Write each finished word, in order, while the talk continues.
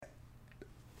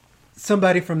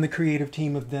somebody from the creative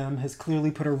team of them has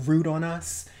clearly put a root on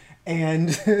us. And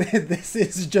this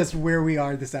is just where we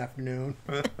are this afternoon.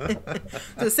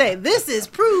 To say this is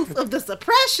proof of the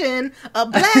suppression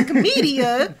of black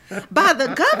media by the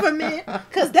government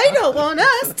because they don't want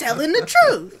us telling the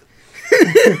truth.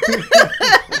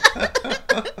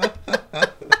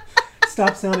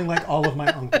 Stop sounding like all of my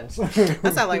uncles.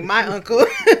 I sound like my uncle.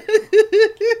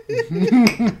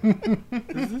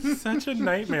 This is such a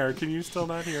nightmare. Can you still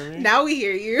not hear me? Now we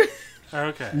hear you.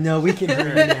 Okay. No, we can hear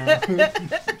you now.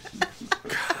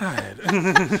 God.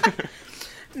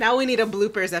 Now we need a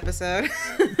bloopers episode.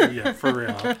 Yeah, for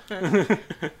real.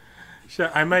 Sure,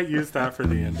 I might use that for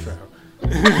the intro.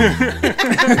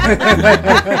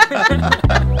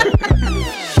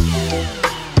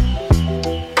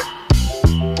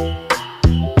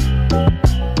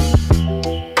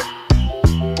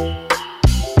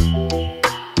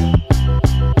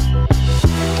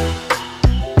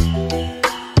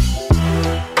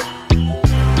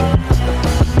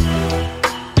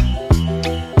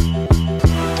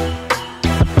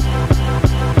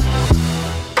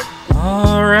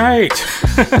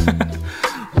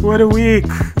 What a week.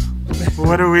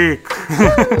 What a week.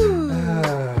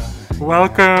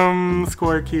 Welcome,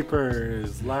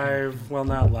 scorekeepers. Live, well,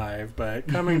 not live, but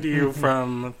coming to you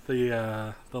from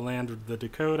the land of the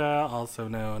Dakota, also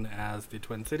known as the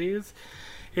Twin Cities.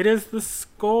 It is the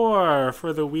score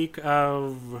for the week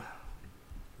of...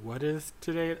 What is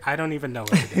today? I don't even know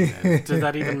what today is. Does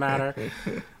that even matter?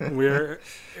 We're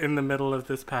in the middle of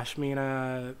this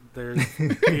Pashmina. There's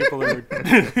people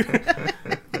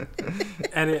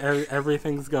and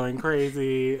everything's going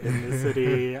crazy in the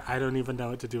city. I don't even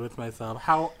know what to do with myself.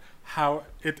 Hi,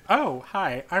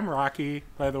 I'm Rocky,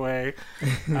 by the way.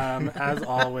 As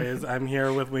always, I'm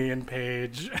here with Lee and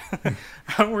Paige.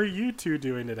 How are you two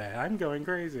doing today? I'm going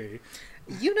crazy.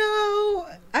 You know,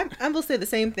 I will say the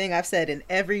same thing I've said in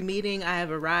every meeting I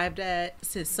have arrived at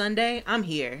since Sunday. I'm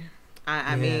here.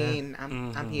 I'm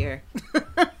here.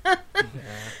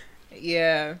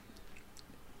 Yeah.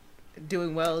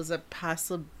 Doing well as I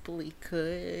possibly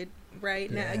could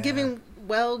right now. Giving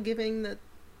the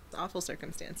awful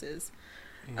circumstances.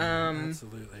 Yeah,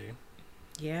 absolutely.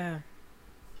 Yeah.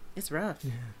 It's rough.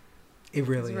 Yeah. It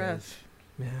really is. Rough.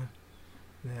 Yeah.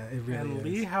 Yeah, it really and is.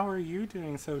 Lee, how are you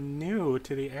doing so new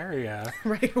to the area?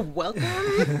 Right, welcome.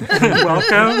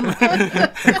 Welcome?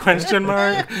 Question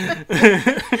mark?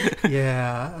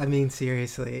 Yeah, I mean,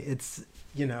 seriously, it's,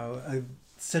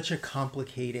 such a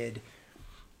complicated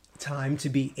time to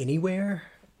be anywhere,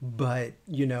 but,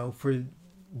 for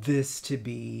this to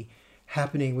be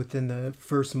happening within the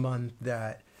first month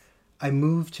that I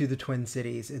moved to the Twin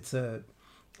Cities, it's a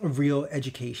real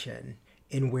education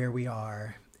in where we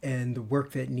are and the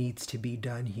work that needs to be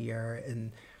done here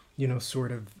and,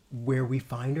 sort of where we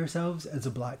find ourselves as a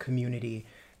Black community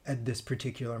at this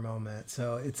particular moment.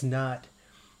 So it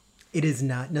is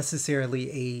not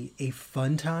necessarily a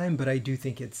fun time, but I do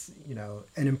think it's,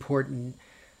 an important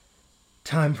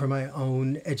time for my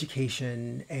own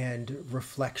education and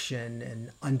reflection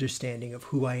and understanding of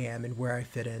who I am and where I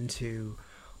fit into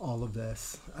all of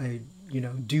this. I,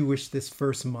 do wish this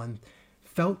first month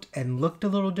felt and looked a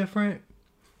little different.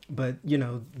 But,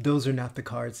 those are not the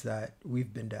cards that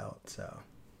we've been dealt, so.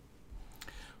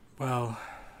 Well,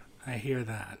 I hear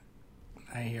that.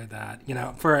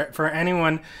 For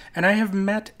anyone, and I have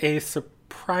met a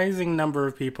surprising number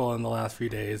of people in the last few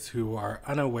days who are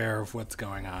unaware of what's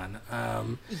going on.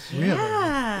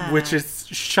 Yeah. Which is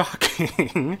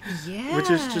shocking. Yeah. Which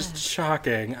is just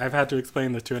shocking. I've had to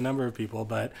explain this to a number of people,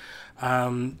 but,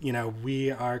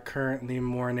 we are currently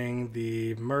mourning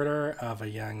the murder of a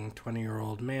young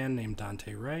 20-year-old man named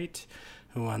Dante Wright,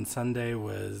 who on Sunday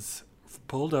was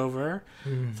pulled over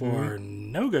for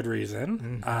no good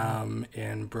reason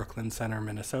in Brooklyn Center,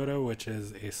 Minnesota, which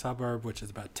is a suburb which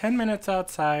is about 10 minutes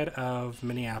outside of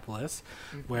Minneapolis,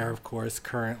 where, of course,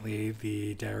 currently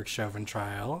the Derek Chauvin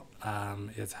trial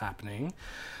is happening.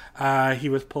 He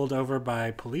was pulled over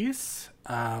by police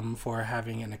for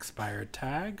having an expired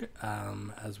tag.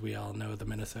 As we all know, the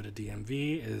Minnesota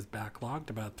DMV is backlogged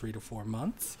about 3 to 4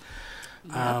 months.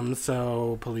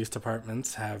 So police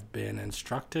departments have been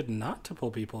instructed not to pull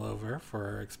people over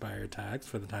for expired tags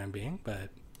for the time being,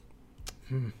 but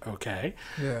okay.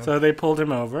 Yeah. So they pulled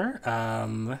him over.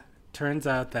 Turns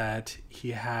out that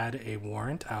he had a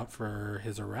warrant out for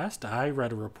his arrest. I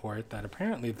read a report that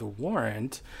apparently the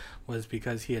warrant was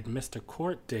because he had missed a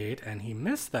court date, and he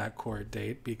missed that court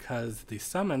date because the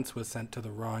summons was sent to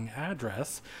the wrong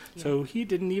address. Yeah. So he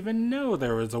didn't even know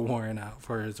there was a warrant out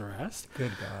for his arrest.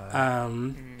 Good God.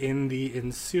 In the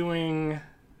ensuing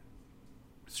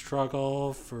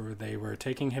struggle they were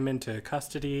taking him into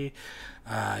custody.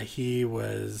 He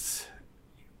was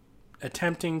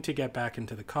attempting to get back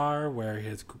into the car where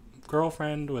his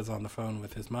girlfriend was on the phone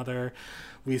with his mother.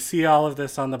 We see all of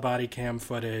this on the body cam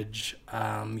footage.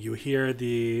 You hear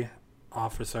the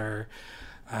officer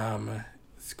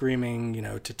screaming,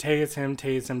 to tase him,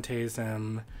 tase him, tase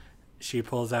him. She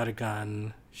pulls out a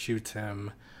gun, shoots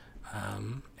him,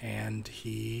 and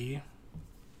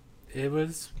it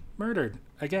was murdered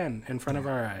again in front of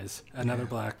our eyes. Another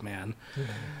black man.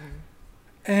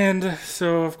 And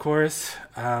so, of course,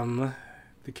 the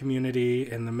community,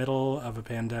 in the middle of a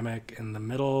pandemic, in the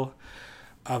middle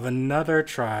of another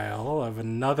trial of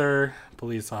another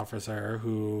police officer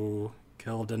who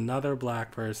killed another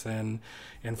black person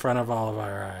in front of all of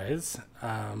our eyes,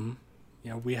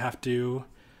 we have to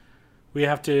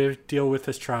deal with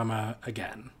this trauma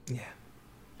again. Yeah.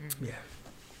 Yeah.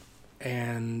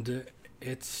 And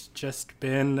it's just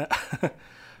been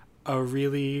a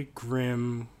really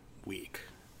grim week.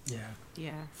 Yeah.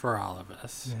 For all of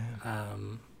us. Yeah.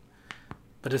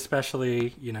 But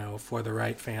especially, for the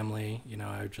Wright family,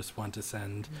 I just want to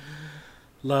send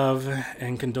love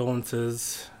and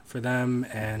condolences for them.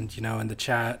 And, in the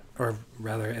chat, or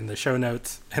rather in the show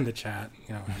notes in the chat,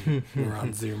 we're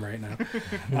on Zoom right now.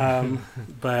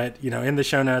 But, in the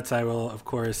show notes, I will, of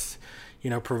course,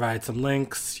 provide some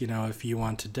links, if you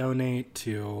want to donate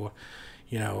to,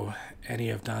 any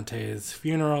of Dante's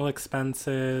funeral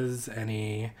expenses,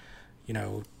 any,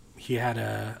 he had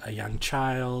a young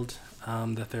child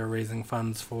that they're raising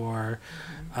funds for.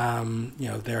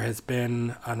 There has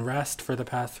been unrest for the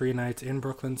past 3 nights in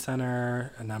Brooklyn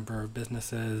Center. A number of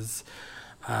businesses,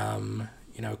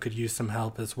 could use some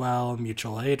help as well.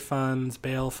 Mutual aid funds,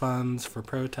 bail funds for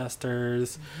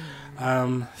protesters.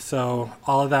 So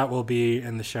all of that will be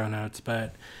in the show notes.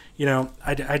 But,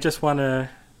 I just want to,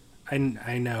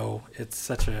 I know it's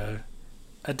such a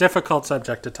difficult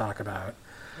subject to talk about,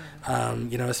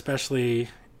 especially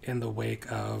in the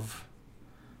wake of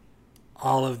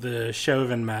all of the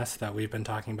Chauvin mess that we've been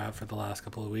talking about for the last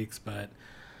couple of weeks. But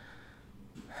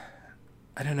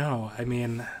I don't know. I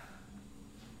mean,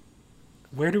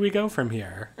 where do we go from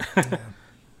here? Yeah.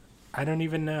 I don't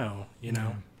even know,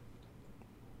 Yeah.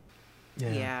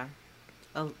 Yeah.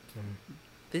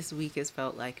 This week has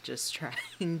felt like just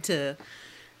trying to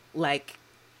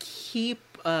keep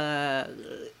a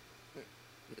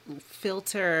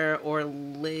filter or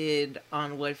lid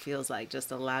on what feels like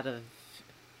just a lot of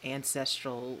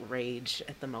ancestral rage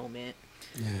at the moment.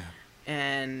 Yeah.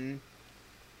 And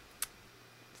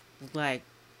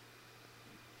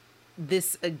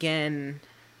this again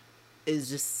is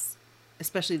just,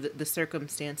 especially the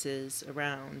circumstances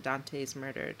around Dante's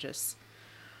murder just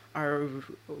are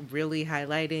really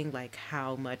highlighting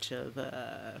how much of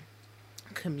a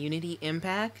community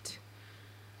impact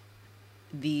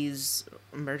these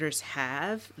murders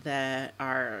have, that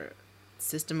our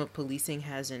system of policing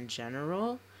has in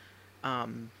general.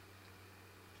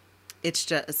 It's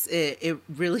just, it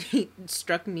really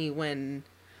struck me when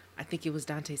I think it was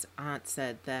Dante's aunt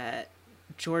said that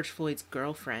George Floyd's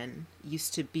girlfriend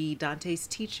used to be Dante's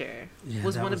teacher,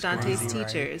 was one of Dante's crazy,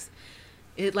 teachers.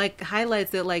 Right? It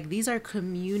highlights that these are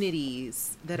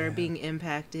communities that are being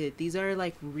impacted. These are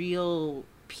real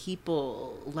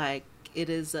people. It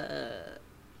is a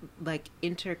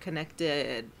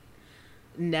interconnected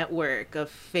network of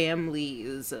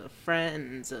families, of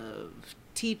friends, of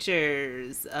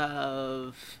teachers,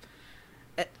 of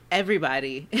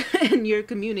everybody in your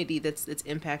community that's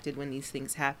impacted when these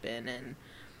things happen. And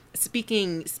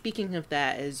speaking of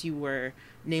that, as you were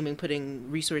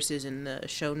putting resources in the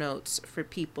show notes for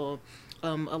people,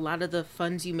 a lot of the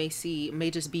funds you may see may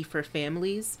just be for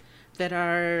families that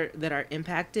are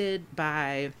impacted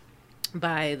by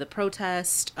the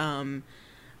protest.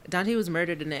 Dante was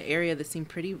murdered in an area that seemed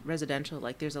pretty residential.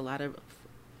 There's a lot of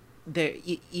there,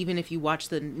 even if you watch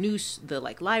the news, the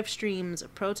live streams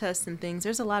of protests and things,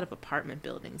 there's a lot of apartment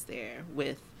buildings there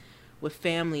with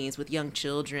families, with young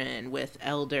children, with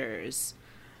elders,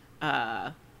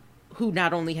 who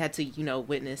not only had to,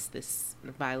 witness this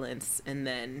violence and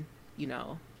then,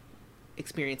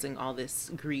 experiencing all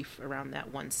this grief around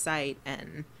that one site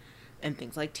and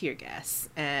things like tear gas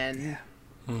and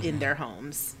in their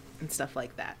homes and stuff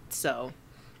like that. So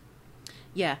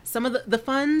yeah, some of the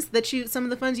funds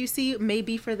you see may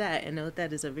be for that, and know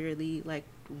that is a really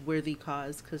worthy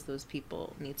cause, because those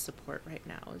people need support right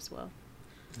now as well.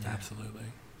 Absolutely.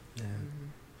 Yeah.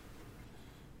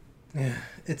 Yeah,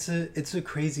 it's a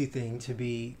crazy thing to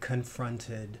be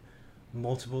confronted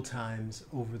multiple times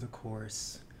over the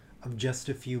course of just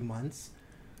a few months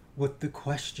with the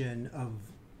question of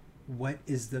what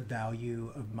is the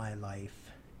value of my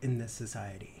life in this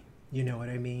society? You know what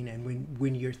I mean? And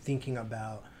when you're thinking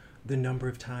about the number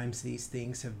of times these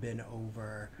things have been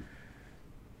over,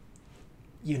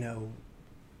 you know,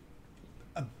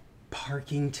 a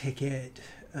parking ticket,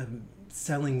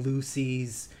 selling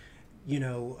Lucy's, you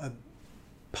know, a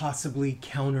possibly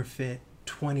counterfeit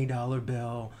 $20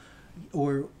 bill,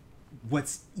 or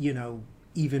what's, you know,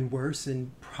 even worse,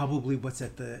 and probably what's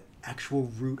at the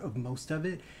actual root of most of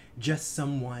it, just a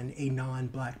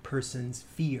non-black person's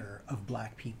fear of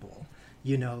black people,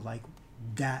 you know, like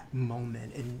that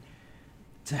moment. And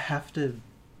to have to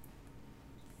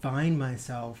find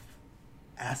myself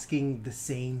asking the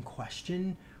same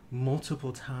question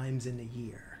multiple times in a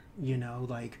year, you know,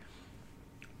 like,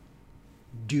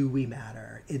 do we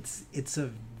matter? It's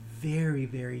a very,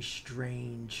 very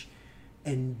strange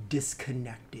and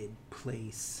disconnected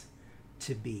place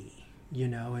to be, you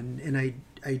know, and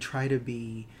I try to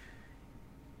be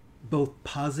both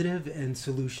positive and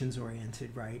solutions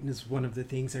oriented, right? And it's one of the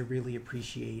things I really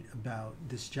appreciate about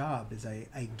this job is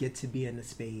I get to be in a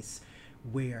space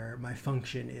where my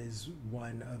function is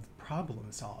one of problem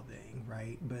solving,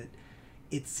 right? But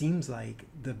it seems like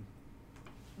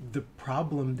the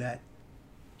problem that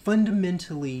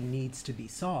fundamentally needs to be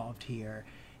solved here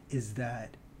is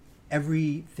that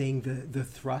everything, the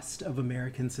thrust of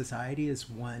American society is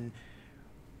one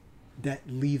that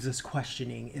leaves us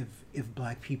questioning if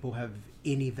black people have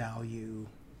any value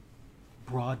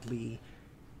broadly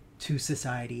to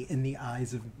society in the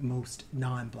eyes of most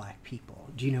non-black people.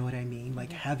 Do you know what I mean?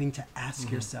 Like having to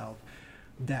ask yourself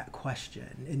that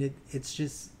question. And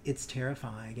it's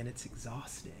terrifying and it's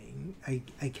exhausting.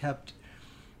 I kept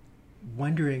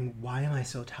wondering, why am I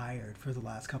so tired for the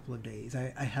last couple of days?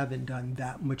 I haven't done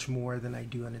that much more than I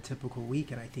do in a typical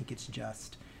week, and I think it's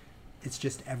just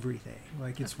everything.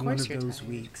 Like, it's one of those tired.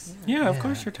 Weeks. Yeah, of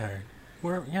course you're tired.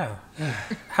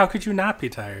 How could you not be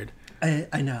tired?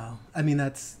 I know. I mean,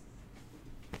 that's,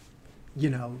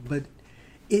 you know, but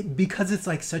because it's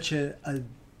like such a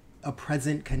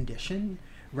present condition,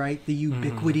 right? The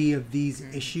ubiquity of these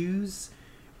issues,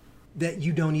 that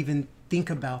you don't even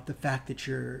think about the fact that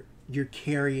you're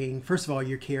carrying, first of all,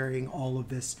 you're carrying all of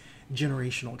this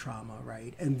generational trauma,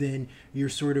 right? And then you're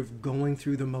sort of going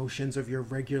through the motions of your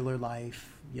regular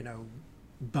life, you know,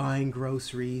 buying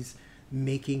groceries,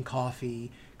 making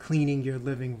coffee, cleaning your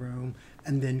living room,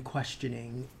 and then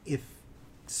questioning if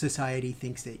society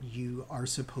thinks that you are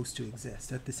supposed to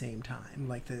exist at the same time.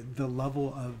 Like the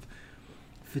level of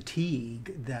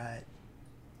fatigue that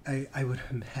I would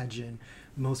imagine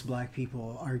most black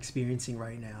people are experiencing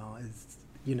right now is,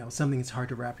 you know, something that's hard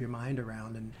to wrap your mind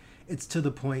around. And it's to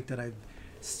the point that I've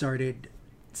started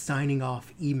signing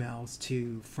off emails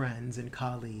to friends and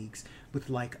colleagues with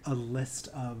like a list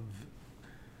of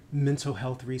mental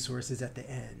health resources at the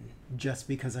end, just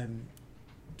because I'm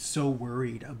so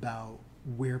worried about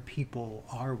where people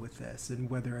are with this and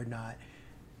whether or not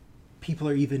people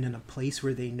are even in a place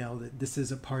where they know that this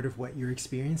is a part of what you're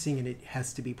experiencing and it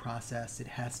has to be processed, it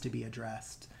has to be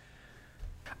addressed.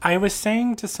 I was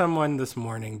saying to someone this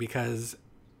morning, because,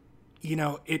 you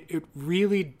know, it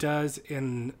really does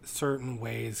in certain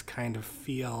ways kind of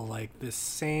feel like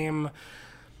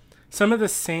some of the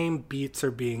same beats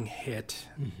are being hit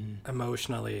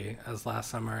emotionally as last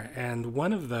summer. And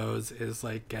one of those is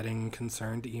like getting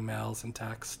concerned emails and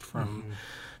text from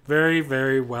very,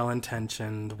 very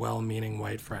well-intentioned, well-meaning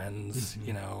white friends,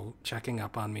 you know, checking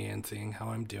up on me and seeing how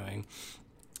I'm doing.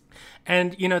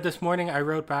 And, you know, this morning I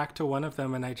wrote back to one of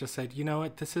them and I just said, you know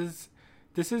what, this is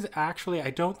actually, I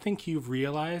don't think you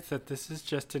realize that this is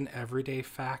just an everyday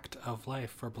fact of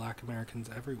life for Black Americans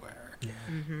everywhere. Yeah.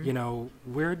 You know,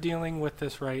 we're dealing with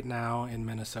this right now in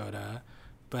Minnesota,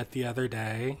 but the other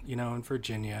day, you know, in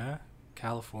Virginia,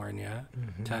 California,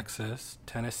 Texas,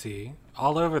 Tennessee,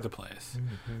 all over the place.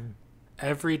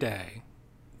 Every day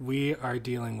we are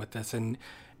dealing with this. And,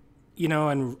 you know,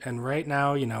 and right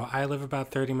now, you know, I live about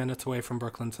 30 minutes away from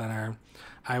Brooklyn Center.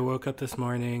 I woke up this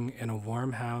morning in a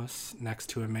warm house next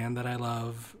to a man that I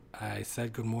love. I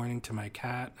said good morning to my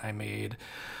cat. I made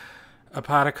a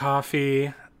pot of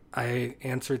coffee. I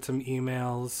answered some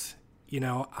emails. You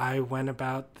know, I went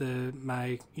about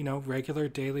my, you know, regular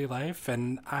daily life,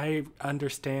 and I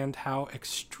understand how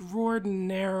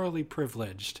extraordinarily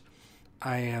privileged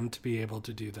I am to be able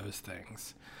to do those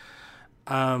things.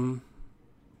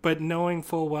 But knowing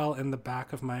full well in the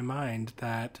back of my mind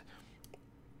that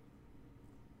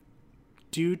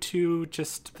due to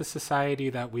just the society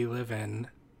that we live in,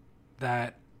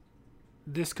 that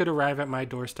this could arrive at my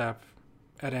doorstep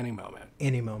at any moment.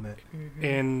 Any moment.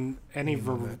 In any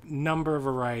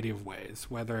variety of ways,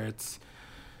 whether it's,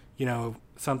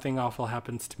 something awful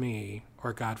happens to me,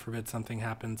 or God forbid something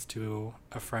happens to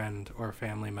a friend or a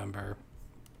family member,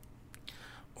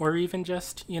 or even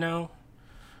just, the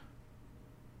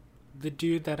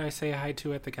dude that I say hi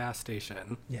to at the gas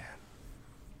station. Yeah.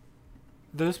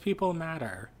 Those people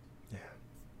matter. Yeah.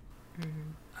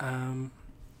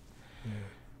 Yeah.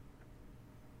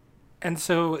 And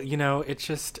so, it's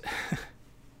just,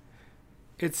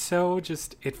 it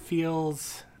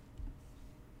feels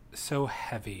so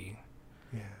heavy.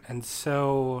 Yeah. And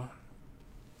so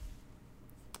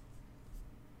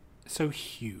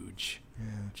huge. Yeah.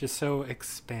 Just so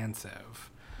expansive.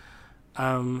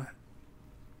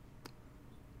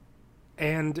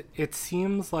 And it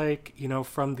seems like,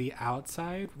 from the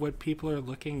outside, what people are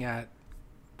looking at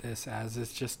this as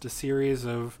is just a series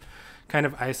of kind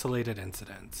of isolated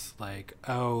incidents. Like,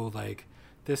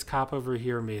 this cop over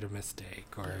here made a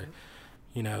mistake, or,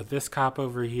 this cop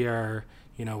over here,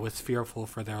 was fearful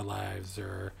for their lives,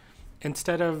 or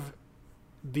instead of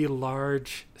the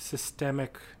large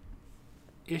systemic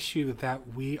issue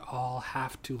that we all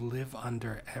have to live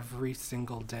under every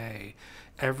single day,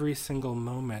 every single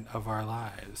moment of our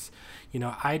lives.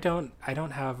 I don't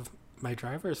have my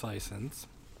driver's license.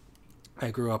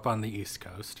 I grew up on the East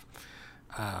Coast.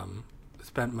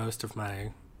 Spent most of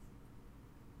my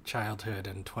childhood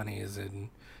and 20s in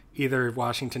either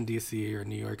Washington, D.C. or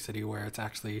New York City, where it's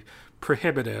actually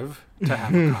prohibitive to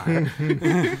have a car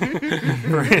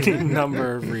for any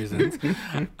number of reasons.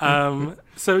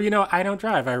 So, I don't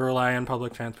drive. I rely on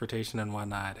public transportation and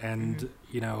whatnot. And,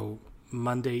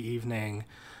 Monday evening,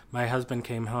 my husband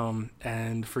came home,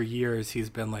 and for years he's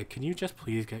been like, can you just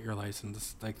please get your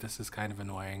license? Like, this is kind of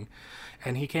annoying.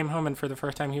 And he came home, and for the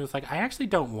first time he was like, I actually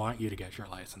don't want you to get your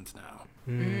license now.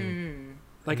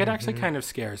 Like, it actually kind of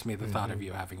scares me, the thought of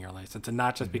you having your license. And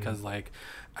not just because, like,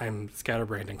 I'm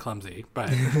scatterbrained and clumsy,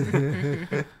 but...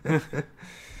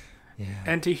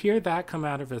 And to hear that come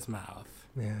out of his mouth.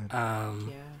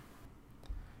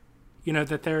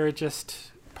 That there are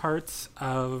just parts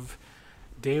of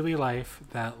daily life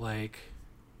that, like,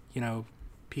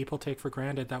 people take for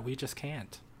granted that we just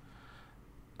can't.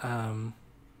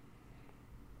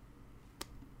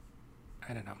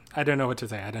 I don't know. I don't know what to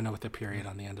say. I don't know what the period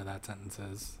on the end of that sentence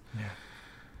is. Yeah.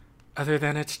 Other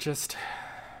than it's just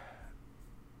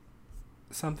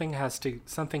something has to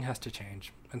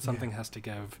change, and something has to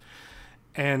give.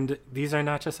 And these are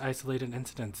not just isolated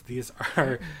incidents. These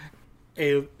are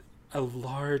a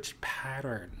large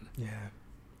pattern.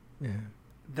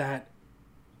 That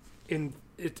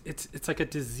it's like a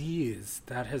disease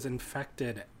that has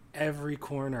infected every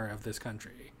corner of this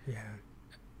country.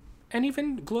 And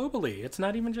even globally, it's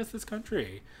not even just this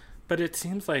country, but it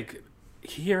seems like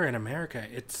here in America,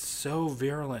 it's so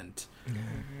virulent,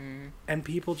 and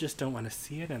people just don't want to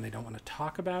see it, and they don't want to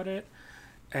talk about it,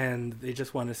 and they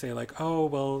just want to say like, oh,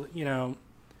 well,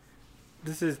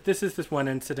 this is this one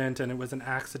incident, and it was an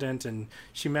accident, and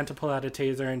she meant to pull out a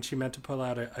taser, and she meant to pull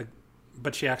out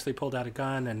but she actually pulled out a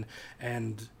gun,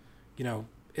 and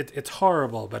it's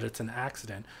horrible, but it's an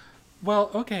accident. Well,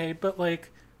 okay, but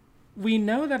like, we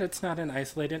know that it's not an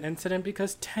isolated incident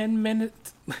because 10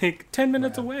 minutes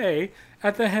away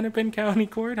at the Hennepin County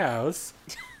Courthouse.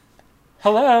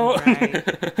 Hello.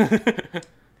 Right.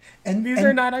 And these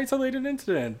are not isolated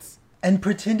incidents. And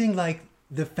pretending like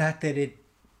the fact that it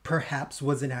perhaps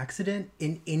was an accident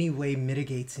in any way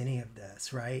mitigates any of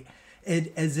this, right?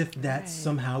 As if that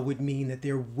somehow would mean that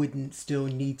there wouldn't still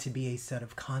need to be a set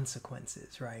of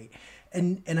consequences, right?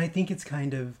 And I think it's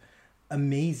kind of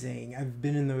amazing. I've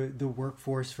been in the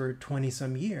workforce for 20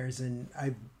 some years, and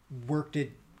I've worked at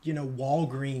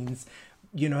Walgreens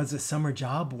as a summer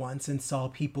job once, and saw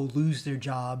people lose their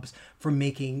jobs for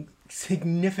making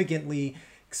significantly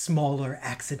smaller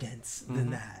accidents than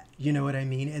that. You know what I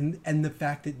mean? And the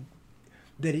fact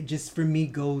that it just, for me,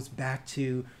 goes back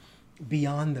to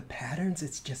beyond the patterns.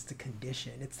 It's just the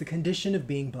condition. It's the condition of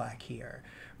being Black here.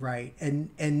 Right.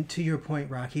 And to your point,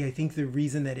 Rocky, I think the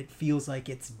reason that it feels like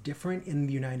it's different in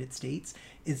the United States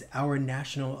is our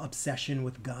national obsession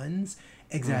with guns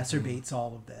exacerbates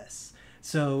all of this.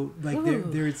 So like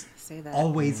there's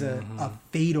always a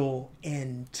fatal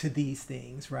end to these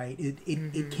things, right?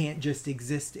 It can't just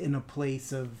exist in a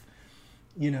place of,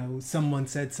 someone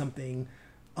said something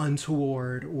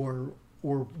untoward or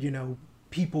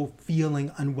people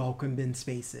feeling unwelcomed in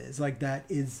spaces. Like, that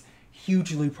is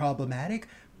hugely problematic.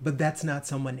 But that's not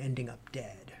someone ending up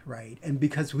dead, right? And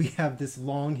because we have this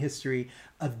long history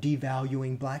of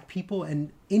devaluing Black people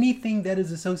and anything that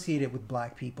is associated with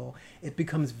Black people, it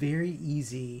becomes very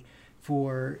easy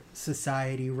for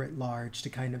society writ large to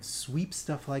kind of sweep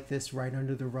stuff like this right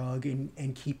under the rug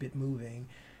and keep it moving.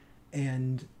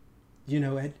 And you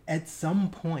know, at some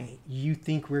point you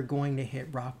think we're going to hit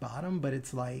rock bottom, but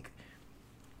it's like,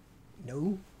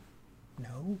 no,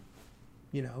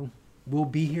 you know, we'll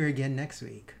be here again next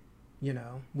week. You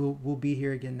know, we'll be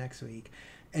here again next week.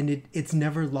 And it's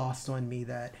never lost on me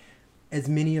that as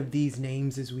many of these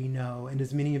names as we know, and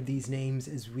as many of these names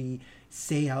as we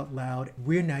say out loud,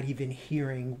 we're not even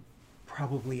hearing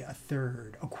probably a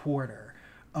third, a quarter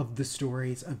of the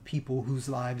stories of people whose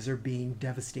lives are being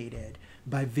devastated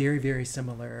by very, very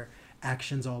similar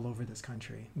actions all over this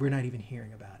country. We're not even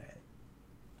hearing about it.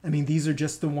 I mean, these are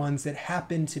just the ones that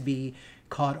happen to be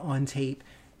caught on tape,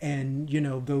 and, you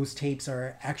know, those tapes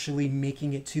are actually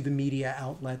making it to the media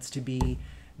outlets to be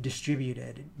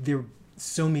distributed. There are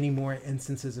so many more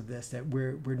instances of this that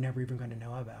we're never even going to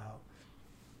know about.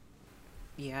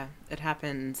 Yeah, it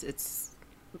happens. It's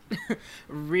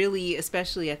really,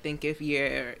 especially I think if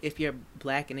you're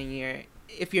Black and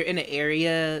if you're in an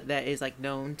area that is like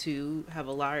known to have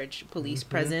a large police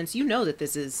presence, you know that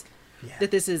this is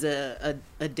a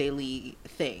daily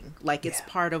thing. Like, it's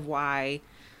part of why,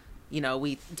 you know,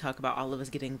 we talk about all of us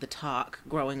getting the talk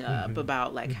growing up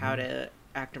about like how to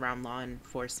act around law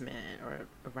enforcement or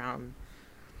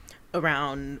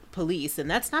around police. And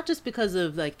that's not just because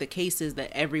of like the cases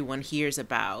that everyone hears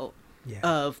about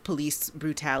of police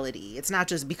brutality. It's not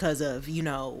just because of, you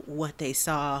know, what they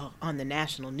saw on the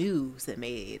national news that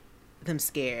made them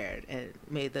scared and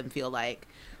made them feel like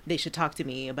they should talk to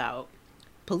me about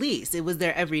police. It was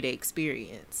their everyday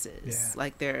experiences,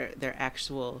 like their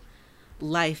actual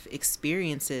life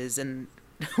experiences. And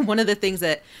one of the things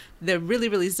that really,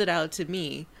 really stood out to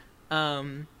me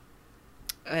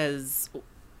as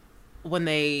when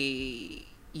they,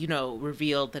 you know,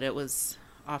 revealed that it was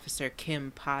Officer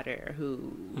Kim Potter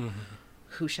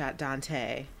who shot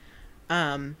Dante.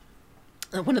 One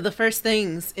of the first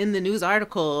things in the news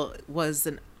article was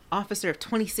an officer of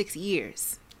 26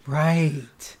 years.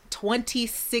 Right.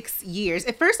 26 years.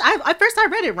 At first I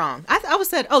read it wrong. I was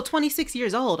said, 26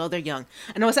 years old. Oh, they're young.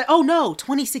 And I was like, oh no,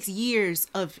 26 years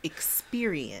of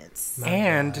experience.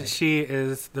 And she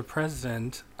is the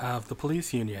president of the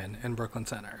police union in Brooklyn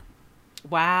Center.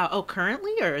 Wow. Oh,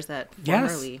 currently, or is that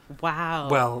formerly? Yes. Wow.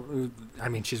 Well, I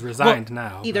mean, she's resigned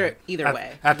now. Either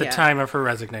way. At the time of her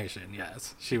resignation,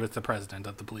 yes, she was the president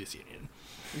of the police union.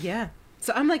 Yeah.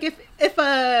 So I'm like, if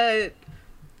a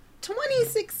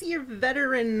 26-year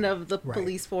veteran of the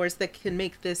police force that can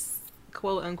make this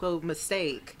quote unquote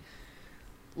mistake,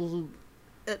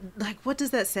 like, what does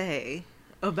that say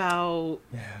about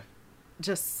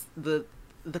just the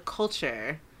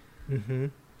culture?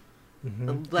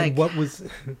 Like, and what was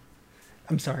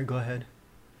I'm sorry, go ahead.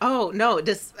 Oh no,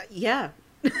 just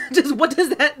just what does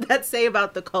that say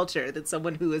about the culture, that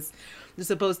someone who is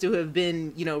supposed to have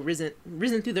been, you know, risen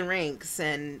through the ranks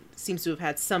and seems to have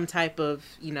had some type of,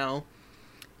 you know,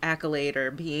 accolade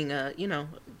or being a, you know,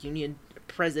 union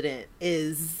president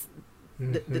is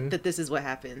that this is what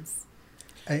happens.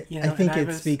 I think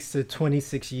it speaks to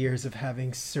 26 years of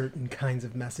having certain kinds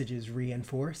of messages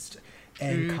reinforced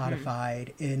and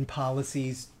codified in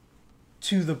policies,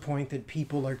 to the point that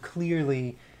people are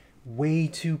clearly way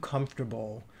too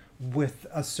comfortable with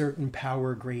a certain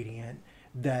power gradient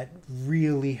that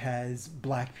really has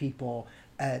Black people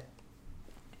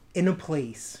in a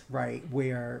place, right,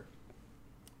 where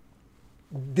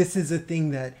this is a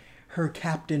thing that her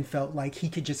captain felt like he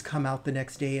could just come out the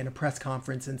next day in a press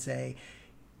conference and say,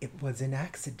 it was an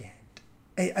accident.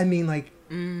 I mean, like,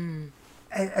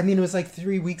 I mean, it was like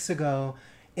 3 weeks ago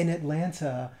in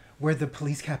Atlanta where the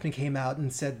police captain came out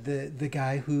and said the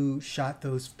guy who shot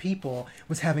those people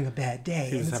was having a bad day.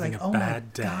 He was and it's having like, a oh bad my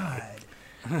day.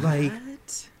 God. Like,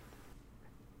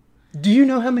 do you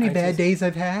know how many bad days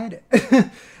I've had?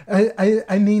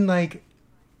 I mean, like,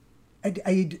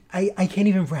 I can't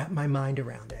even wrap my mind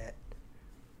around it.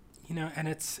 You know, and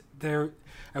it's there.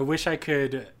 I wish I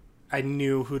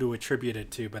knew who to attribute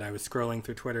it to, but I was scrolling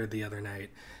through Twitter the other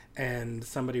night, and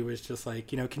somebody was just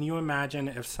like, you know, can you imagine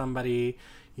if somebody,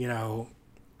 you know,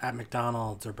 at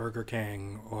McDonald's or Burger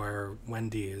King or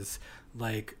Wendy's,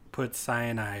 like, put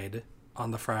cyanide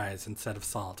on the fries instead of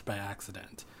salt by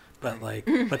accident, but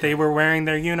but they were wearing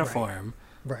their uniform.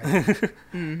 Right.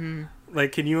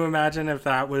 Like, can you imagine if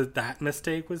that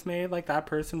mistake was made? Like, that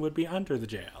person would be under the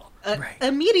jail.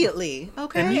 Immediately.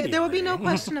 Okay. There would be no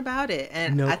question about it.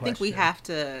 And I think we have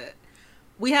to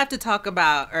talk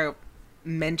about or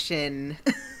mention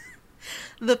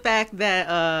the fact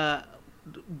that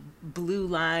blue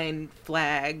line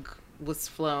flag was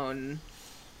flown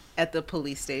at the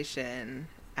police station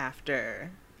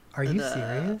after Are you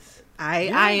serious?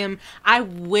 I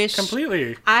wish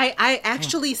Completely. I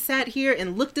actually sat here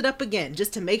and looked it up again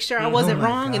just to make sure I wasn't Oh my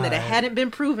wrong and that it God. hadn't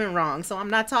been proven wrong. So I'm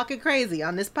not talking crazy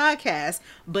on this podcast,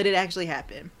 but it actually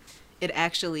happened. It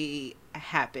actually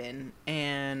happened.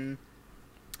 And,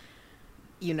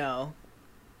 you know,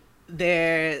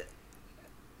 there,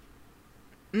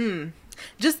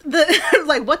 just the,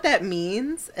 like what that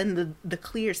means and the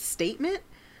clear statement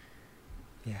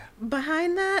Yeah.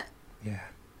 behind that Yeah.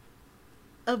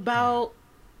 about,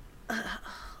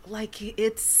 like,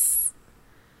 it's,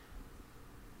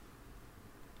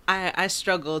 I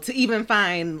struggle to even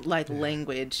find like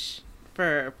language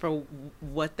for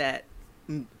what that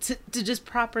to just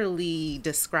properly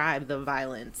describe the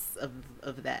violence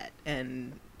of that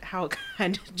and how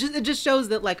it just shows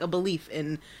that like a belief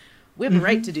in we have a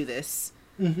right to do this.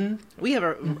 We have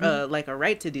a like a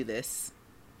right to do this.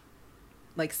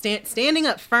 Like standing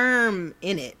up firm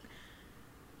in it.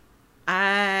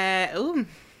 Yeah.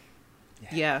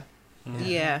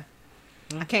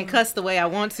 I can't cuss the way I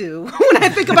want to when I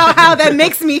think about how that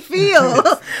makes me feel.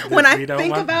 When I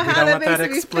think about how that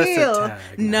makes me feel. Tag,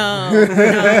 No.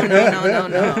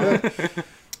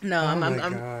 No,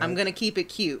 I'm gonna keep it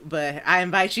cute, but I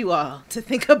invite you all to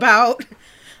think about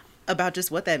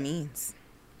just what that means.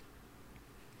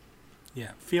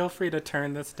 Yeah, feel free to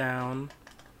turn this down.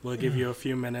 We'll give you a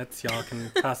few minutes. Y'all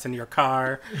can cuss in your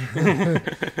car,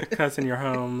 cuss in your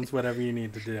homes, whatever you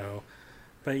need to do.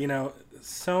 But, you know,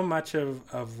 so much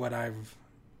of what I've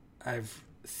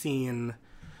seen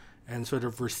and sort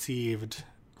of received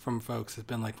from folks has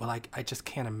been like, well, I just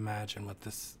can't imagine what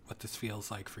this feels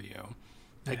like for you.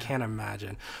 Yeah. I can't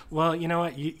imagine. Well, you know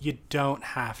what? You don't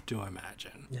have to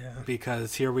imagine. Yeah.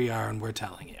 Because here we are and we're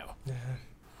telling you. Yeah.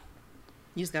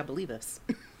 You just gotta believe us.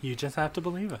 You just have to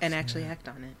believe us. And actually act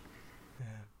on it. Yeah.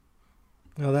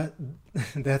 Well,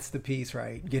 that's the piece,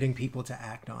 right? Getting people to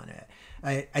act on it.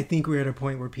 I think we're at a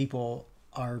point where people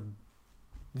are,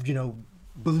 you know,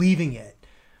 believing it.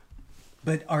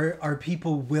 But are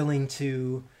people willing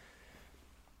to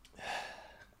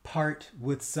part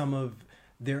with some of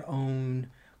their own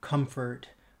comfort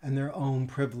and their own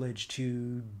privilege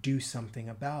to do something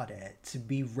about it, to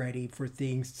be ready for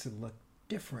things to look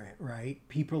different, right?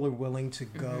 People are willing to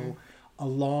go a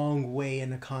long way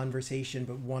in a conversation,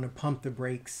 but want to pump the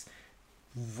brakes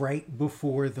right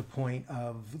before the point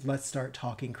of let's start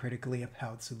talking critically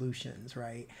about solutions,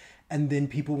 right? And then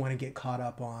people want to get caught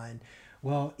up on,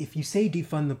 well, if you say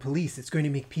defund the police, it's going to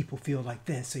make people feel like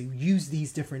this. So you use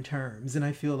these different terms. And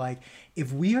I feel like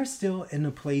if we are still in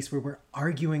a place where we're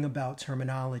arguing about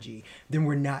terminology, then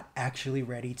we're not actually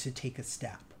ready to take a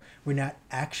step. We're not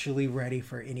actually ready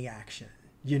for any action.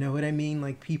 You know what I mean?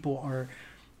 Like people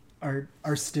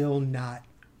are still not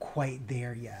quite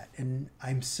there yet. And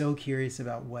I'm so curious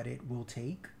about what it will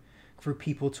take for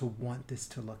people to want this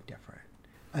to look different.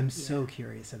 I'm so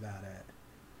curious about it.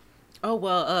 Oh,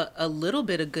 well, a little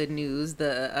bit of good news.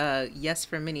 The Yes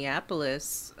for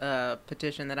Minneapolis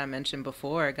petition that I mentioned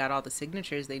before got all the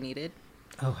signatures they needed.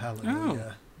 Oh,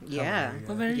 hallelujah. Yeah. Hallelujah.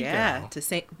 Well, there you go. To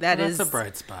say that's a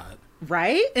bright spot.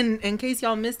 Right? And in case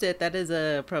y'all missed it, that is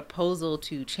a proposal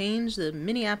to change the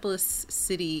Minneapolis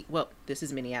city. Well, this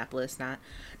is Minneapolis,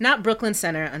 not Brooklyn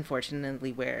Center,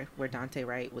 unfortunately, where Dante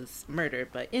Wright was murdered,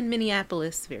 but in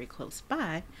Minneapolis, very close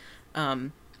by.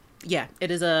 Yeah, it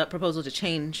is a proposal to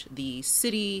change the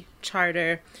city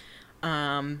charter,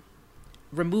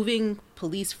 removing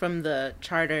police from the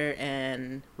charter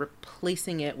and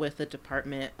replacing it with the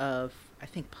Department of, I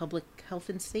think, Public Health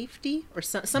and Safety or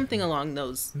something along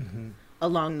those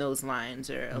lines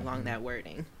or along that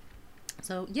wording.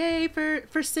 So yay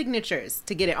for signatures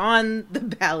to get it on the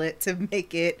ballot to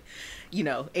make it, you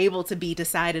know, able to be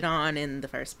decided on in the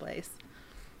first place.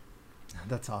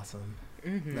 That's awesome.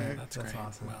 That's great.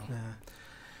 awesome.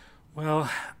 Well,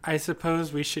 I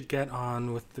suppose we should get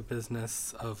on with the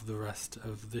business of the rest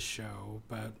of the show,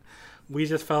 but we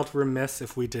just felt remiss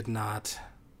if we did not.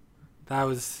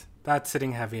 That's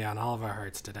sitting heavy on all of our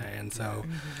hearts today, and so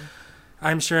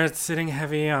I'm sure it's sitting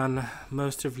heavy on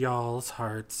most of y'all's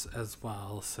hearts as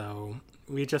well. So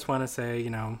we just want to say, you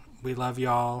know, we love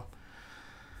y'all,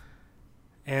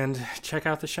 and check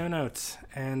out the show notes.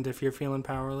 And if you're feeling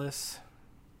powerless,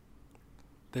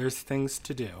 there's things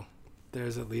to do.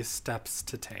 There's at least steps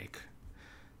to take.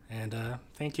 And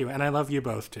thank you. And I love you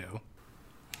both, too.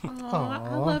 Aww,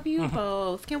 I love you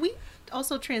both. Can we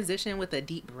also transition with a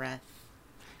deep breath?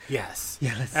 Yes.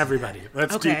 Yeah, everybody.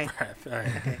 Let's Okay. deep breath. All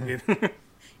right. Okay.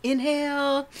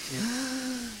 Inhale.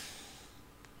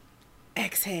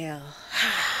 Exhale.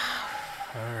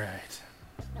 All right.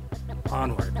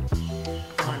 Onward.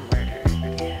 Onward.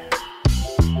 Yeah.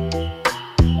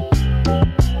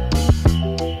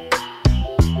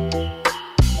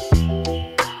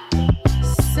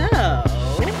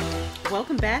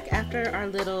 our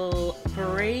little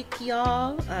break,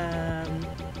 y'all.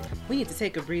 We need to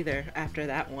take a breather after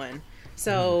that one.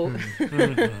 So,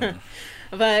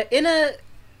 but in a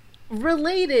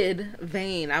related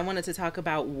vein, I wanted to talk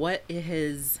about what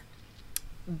has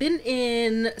been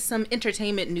in some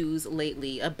entertainment news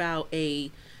lately about a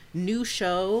new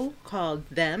show called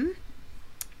Them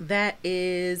that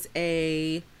is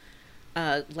a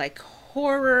like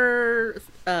horror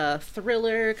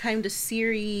thriller kind of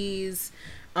series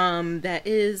that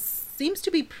seems to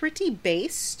be pretty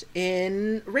based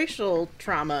in racial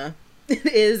trauma. It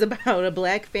is about a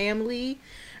Black family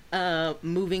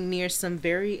moving near some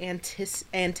very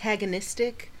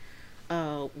antagonistic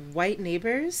white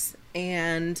neighbors,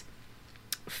 and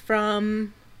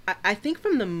I think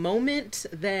from the moment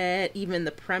that even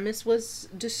the premise was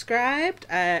described,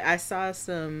 I saw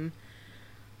some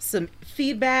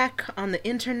feedback on the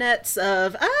internets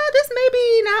of, this may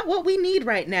be not what we need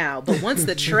right now. But once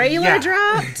the trailer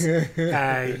dropped,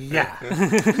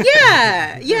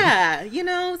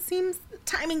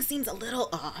 timing seems a little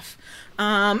off.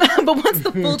 But once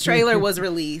the full trailer was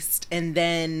released, and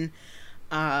then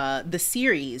the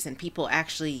series and people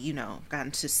actually,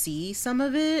 gotten to see some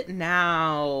of it,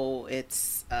 now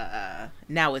it's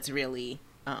really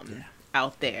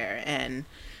out there. And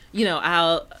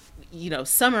I'll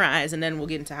summarize, and then we'll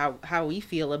get into how we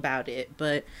feel about it.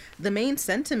 But the main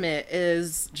sentiment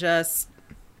is just,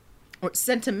 or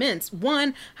sentiments.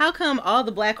 One, how come all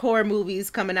the Black horror movies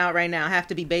coming out right now have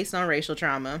to be based on racial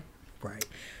trauma? Right.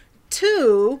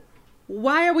 Two,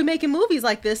 why are we making movies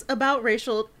like this about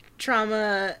racial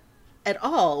trauma at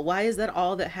all? Why is that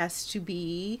all that has to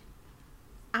be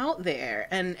out there?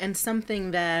 And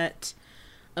something that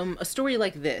a story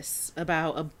like this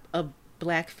about a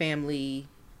Black family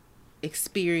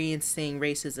experiencing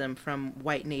racism from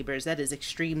white neighbors, that is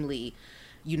extremely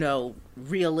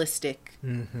realistic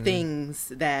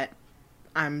things that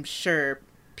I'm sure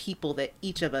people that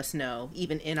each of us know,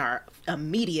 even in our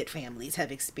immediate families,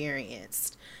 have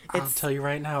experienced. I'll tell you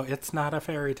right now, it's not a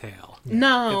fairy tale.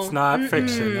 No, it's not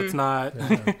fiction. It's not.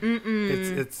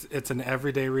 It's an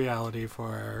everyday reality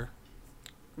for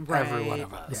every one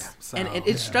of us. Yeah. So, and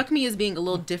it struck me as being a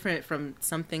little different from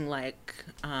something like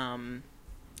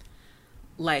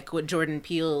what Jordan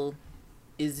Peele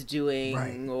is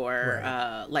doing,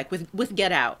 or like with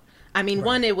Get Out. I mean,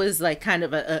 one, it was like kind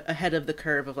of ahead of the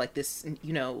curve of like this,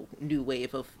 new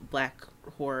wave of Black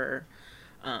horror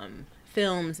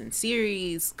films and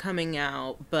series coming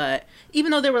out. But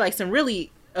even though there were like some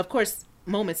really, of course,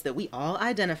 moments that we all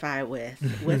identify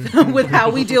with with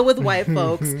how we deal with white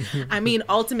folks, I mean,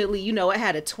 ultimately, it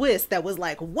had a twist that was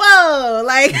like, whoa,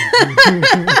 like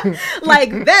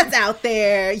like that's out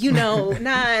there,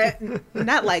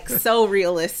 not like so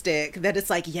realistic that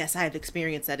it's like, yes, I've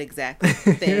experienced that exact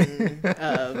thing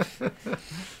of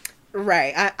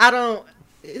I don't.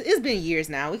 It's been years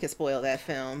now. We could spoil that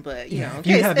film, but if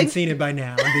you haven't seen it by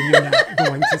now, then you're not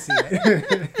going to see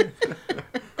it.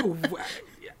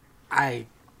 I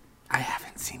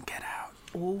haven't seen Get Out.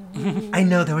 Ooh. I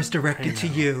know that was directed to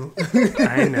you.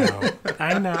 I know.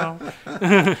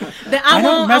 Then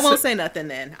I won't say nothing.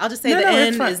 Then I'll just say the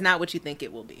end is not what you think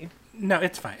it will be. No,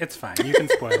 it's fine. It's fine. You can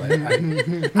spoil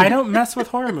it. I don't mess with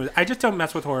horror movies. I just don't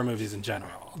mess with horror movies in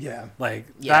general. Yeah.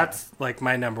 That's like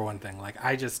my number one thing. Like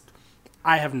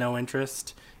I have no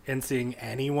interest in seeing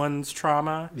anyone's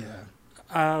trauma. Yeah.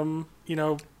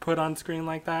 Put on screen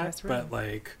like that. That's right.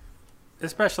 But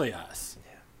especially us.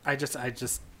 Yeah. I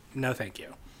just no, thank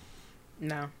you.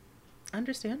 No,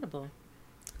 understandable.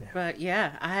 Yeah. But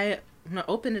I'm gonna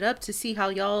open it up to see how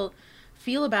y'all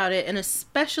feel about it, and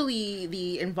especially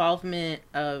the involvement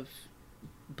of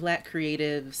Black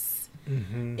creatives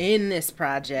in this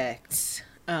project.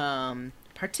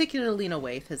 Particularly Lena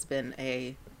Waithe has been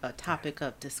a topic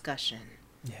of discussion.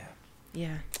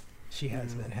 Yeah. She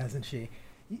has been, hasn't she?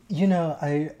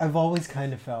 I've always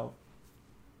kind of felt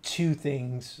two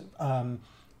things.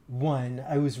 One,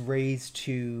 I was raised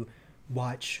to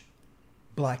watch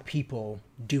Black people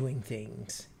doing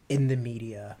things in the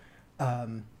media.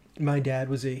 My dad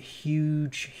was a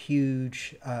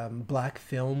huge Black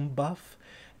film buff.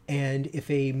 And if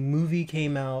a movie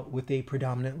came out with a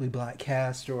predominantly Black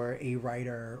cast or a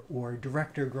writer or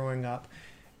director growing up,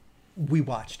 we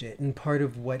watched it. And part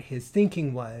of what his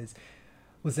thinking was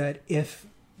that if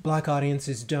Black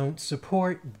audiences don't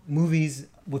support movies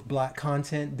with Black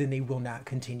content, then they will not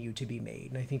continue to be made.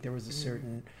 And I think there was a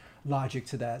certain logic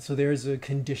to that. So there's a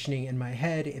conditioning in my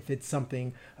head. If it's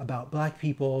something about Black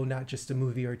people, not just a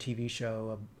movie or a TV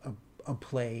show, a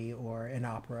play or an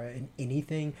opera, and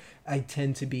anything, I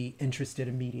tend to be interested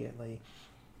immediately.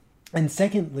 And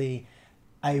secondly,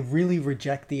 I really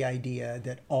reject the idea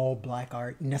that all black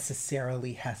art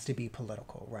necessarily has to be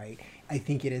political, right? I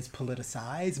think it is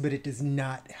politicized, but it does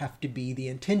not have to be the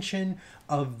intention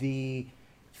of the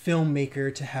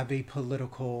filmmaker to have a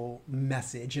political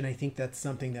message. And I think that's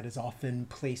something that is often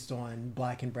placed on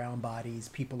black and brown bodies,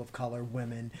 people of color,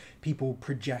 women. People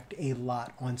project a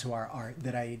lot onto our art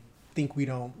that I think we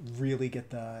don't really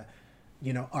get the,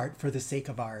 art for the sake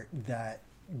of art that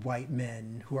white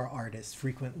men who are artists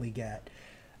frequently get.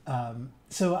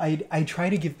 So I try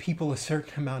to give people a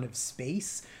certain amount of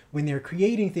space when they're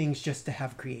creating things just to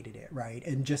have created it, right?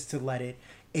 And just to let it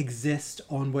exist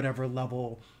on whatever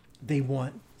level they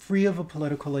want, free of a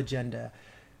political agenda.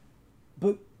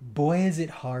 But boy, is it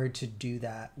hard to do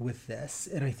that with this.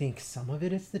 And I think some of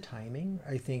it is the timing.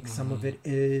 I think some of it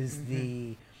is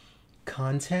the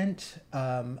content.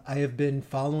 I have been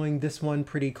following this one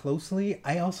pretty closely.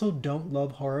 I also don't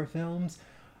love horror films,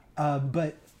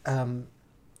 but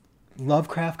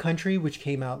Lovecraft Country, which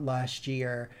came out last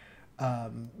year,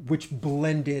 which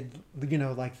blended,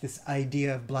 like this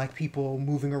idea of black people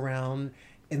moving around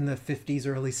in the 50s,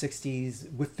 early 60s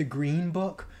with the Green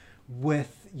Book,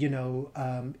 with,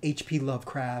 H.P.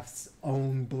 Lovecraft's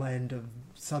own blend of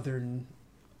Southern,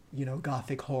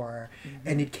 Gothic horror.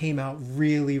 And it came out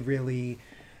really, really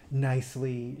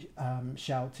nicely.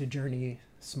 Shout to Journey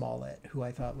Smollett, who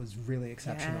I thought was really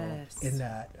exceptional in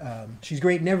that. She's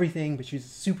great in everything, but she's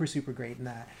super, super great in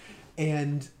that.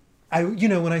 And I,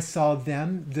 when I saw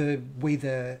them, the way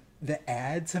the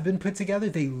ads have been put together,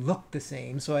 they look the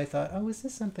same. So I thought, oh, is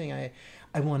this something I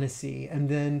want to see? And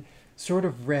then sort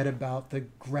of read about the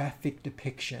graphic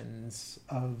depictions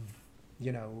of,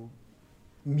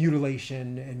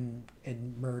 mutilation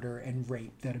and murder and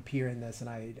rape that appear in this. And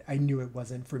I knew it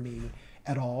wasn't for me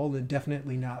at all, and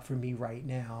definitely not for me right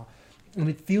now. And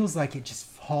it feels like it just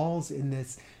falls in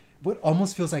this, what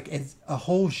almost feels like as a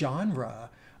whole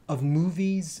genre of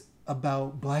movies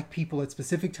about black people at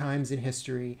specific times in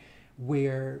history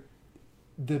where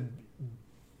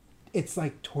it's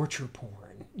like torture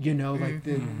porn, like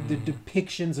the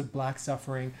depictions of black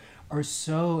suffering are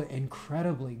so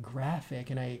incredibly graphic.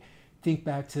 And I think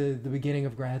back to the beginning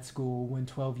of grad school when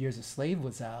 12 Years a Slave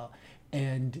was out,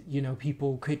 and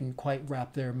people couldn't quite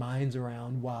wrap their minds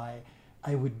around why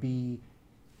I would be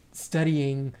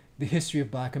studying the history of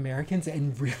black Americans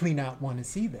and really not want to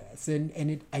see this.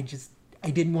 And I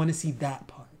didn't want to see that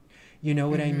part. You know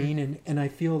what I mean? And I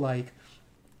feel like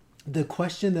the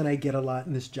question that I get a lot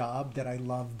in this job that I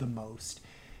love the most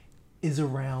is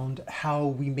around how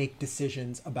we make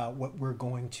decisions about what we're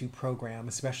going to program,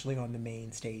 especially on the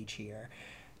main stage here.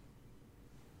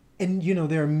 And,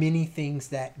 there are many things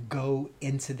that go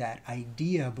into that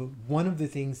idea, but one of the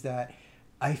things that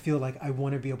I feel like I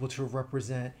want to be able to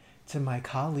represent to my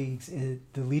colleagues in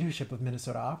the leadership of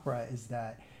Minnesota Opera is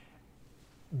that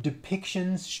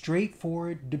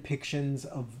straightforward depictions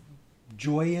of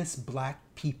joyous black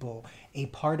people, a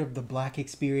part of the black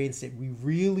experience that we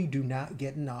really do not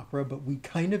get in opera, but we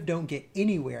kind of don't get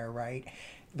anywhere, right?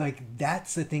 Like,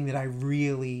 that's the thing that I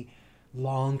really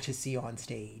long to see on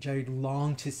stage. I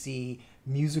long to see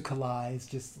musicalized,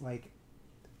 just like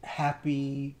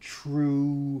happy,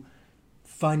 true,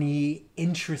 funny,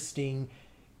 interesting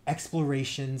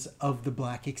explorations of the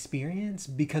black experience,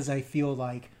 because I feel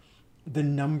like the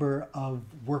number of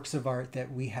works of art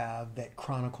that we have that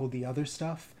chronicle the other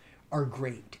stuff are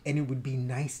great, and it would be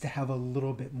nice to have a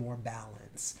little bit more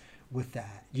balance with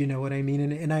that. You know what I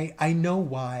mean? And I know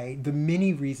why, the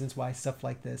many reasons why stuff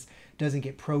like this doesn't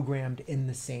get programmed in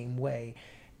the same way.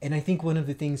 And I think one of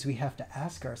the things we have to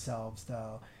ask ourselves,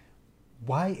 though,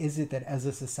 why is it that as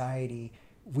a society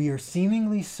we are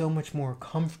seemingly so much more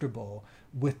comfortable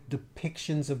with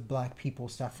depictions of black people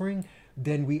suffering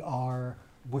than we are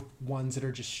with ones that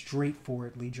are just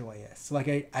straightforwardly joyous?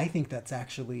 Like, I think that's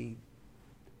actually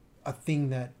a thing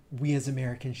that we as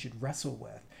Americans should wrestle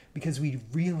with, because we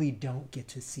really don't get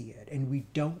to see it, and we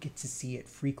don't get to see it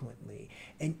frequently.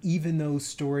 And even those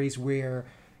stories where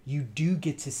you do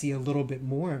get to see a little bit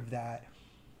more of that,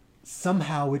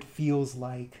 somehow it feels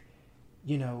like,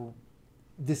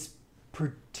 this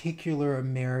particular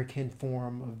American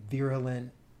form of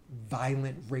virulent,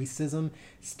 violent racism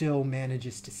still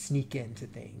manages to sneak into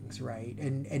things, right?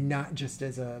 And not just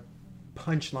as a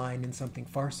punchline in something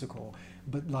farcical,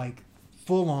 but like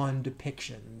full-on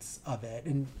depictions of it.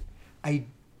 And I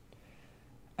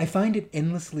find it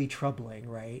endlessly troubling,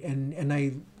 right? And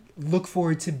I look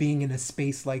forward to being in a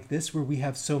space like this where we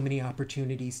have so many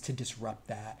opportunities to disrupt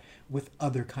that with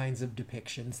other kinds of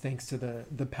depictions, thanks to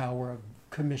the power of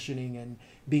commissioning and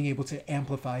being able to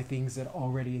amplify things that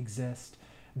already exist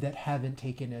that haven't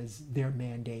taken as their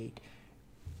mandate,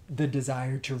 the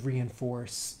desire to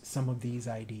reinforce some of these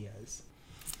ideas?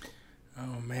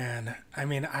 Oh man, I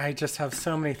mean, I just have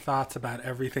so many thoughts about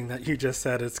everything that you just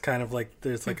said. It's kind of like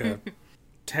there's like a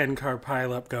 10-car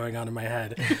pileup going on in my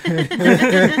head.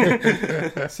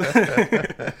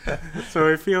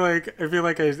 So I feel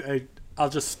like I'll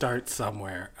just start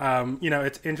somewhere.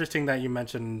 It's interesting that you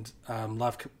mentioned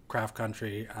Lovecraft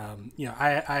Country.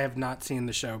 I have not seen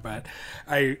the show, but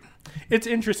it's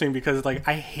interesting because like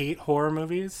I hate horror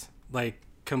movies, like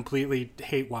completely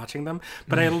hate watching them,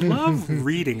 but I love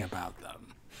reading about them.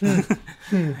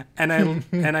 and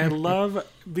I love,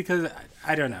 because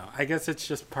I don't know, I guess it's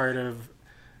just part of,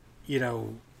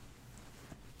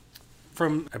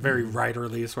 from a very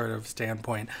writerly sort of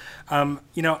standpoint,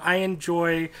 I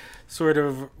enjoy sort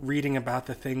of reading about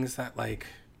the things that like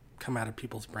come out of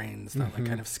people's brains that like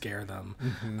kind of scare them,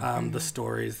 the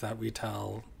stories that we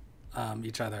tell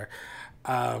each other.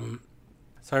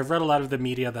 So I've read a lot of the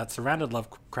media that surrounded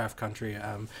Lovecraft Country,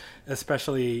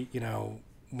 especially,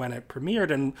 when it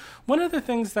premiered. And one of the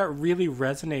things that really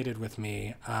resonated with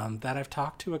me, that I've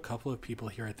talked to a couple of people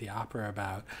here at the opera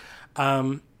about,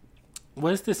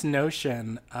 was this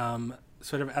notion,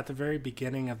 sort of at the very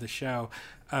beginning of the show.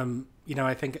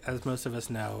 I think, as most of us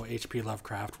know, H.P.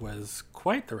 Lovecraft was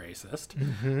quite the racist,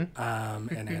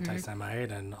 and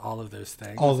anti-Semite and all of those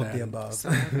things. All of the above. So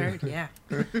I've heard, yeah.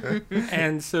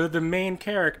 And so the main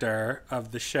character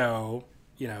of the show,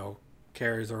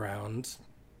 carries around,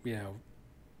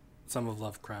 some of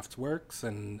Lovecraft's works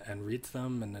and reads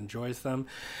them and enjoys them.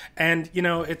 And,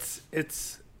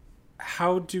 it's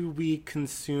how do we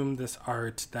consume this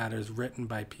art that is written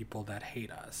by people that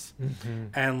hate us?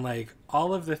 And like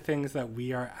all of the things that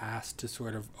we are asked to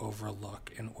sort of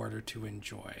overlook in order to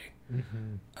enjoy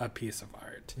a piece of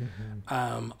art.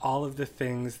 All of the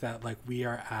things that like we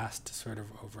are asked to sort of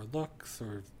overlook,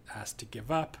 sort of asked to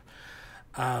give up,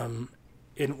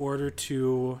 in order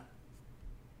to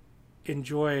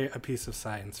enjoy a piece of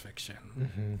science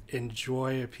fiction,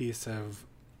 enjoy a piece of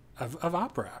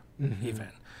opera, even.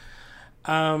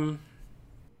 And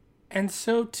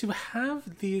so to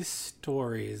have these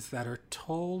stories that are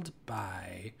told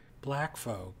by Black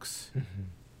folks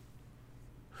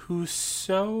who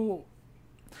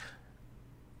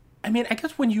I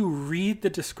guess when you read the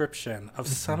description of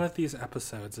some of these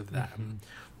episodes of them,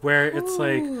 where it's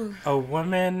like a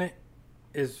woman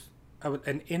is,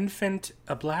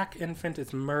 a black infant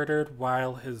is murdered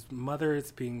while his mother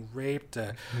is being raped.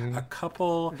 A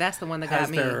couple. That's the one that got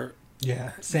me.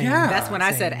 Yeah, same. Yeah. That's when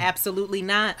I said absolutely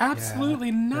not. Absolutely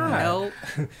not. Nope.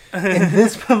 In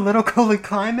this political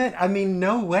climate, I mean,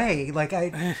 no way. Like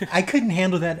I couldn't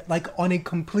handle that like on a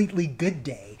completely good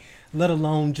day, let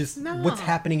alone just what's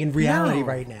happening in reality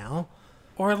right now.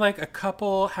 Or like a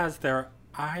couple has their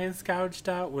eyes gouged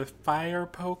out with fire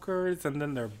pokers and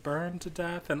then they're burned to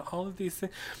death and all of these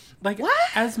things. Like what?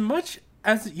 as much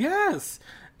as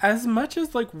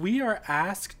like we are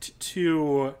asked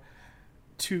to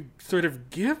sort of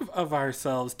give of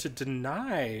ourselves, to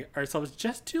deny ourselves,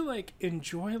 just to like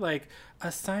enjoy like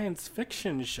a science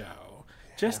fiction show,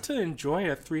 just to enjoy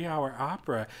a 3-hour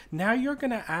opera. Now you're going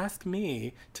to ask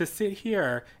me to sit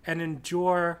here and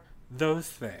enjoy those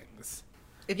things.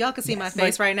 If y'all could see my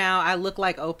face right now, I look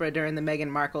like Oprah during the Meghan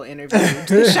Markle interview.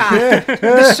 The shock.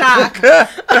 The shock.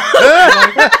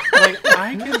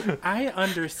 I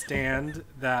understand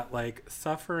that like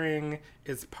suffering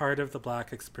is part of the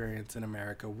Black experience in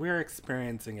America. We're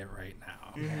experiencing it right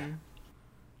now.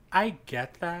 I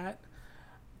get that,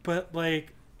 but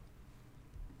like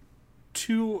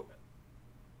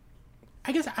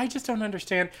I guess I just don't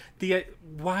understand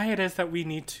why it is that we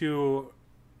need to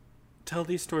tell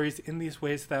these stories in these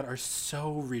ways that are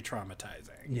so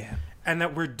re-traumatizing. Yeah. And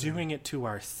that we're doing it to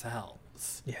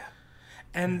ourselves. Yeah.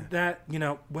 And that,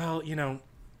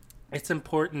 it's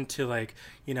important to like,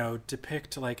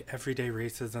 depict like everyday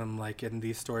racism, like in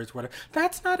these stories, whatever.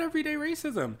 That's not everyday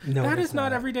racism. No, that is not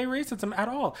not everyday racism at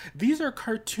all. These are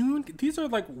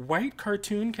like white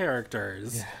cartoon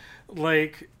characters. Yeah.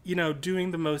 Like,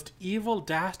 doing the most evil,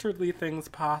 dastardly things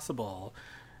possible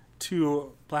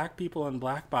to Black people and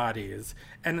Black bodies,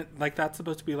 and like that's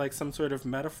supposed to be like some sort of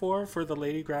metaphor for the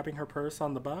lady grabbing her purse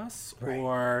on the bus,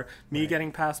 or me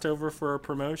getting passed over for a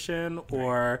promotion,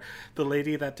 or the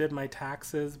lady that did my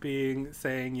taxes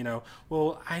saying,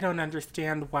 well, I don't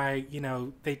understand why,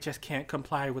 they just can't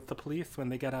comply with the police when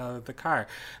they get out of the car.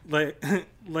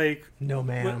 Like no,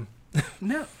 ma'am.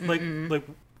 No, like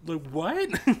what?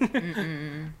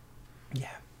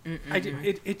 Yeah.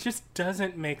 It just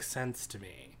doesn't make sense to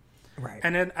me. Right.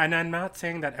 And I'm not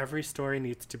saying that every story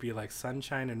needs to be like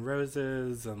sunshine and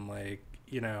roses and like,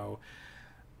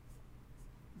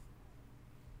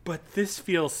 but but this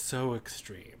feels so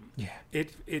extreme. Yeah.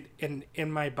 It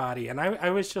in my body, and I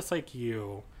was just like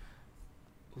you,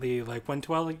 Lee. Like when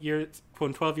 12 Years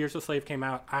a Slave came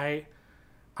out, I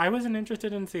wasn't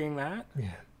interested in seeing that.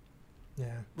 Yeah.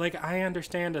 Yeah. Like, I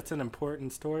understand it's an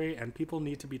important story and people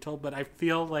need to be told, but I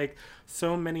feel like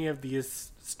so many of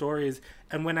these stories,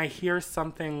 and when I hear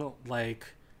something like,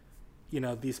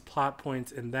 these plot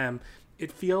points in them,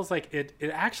 it feels like it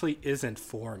actually isn't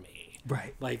for me.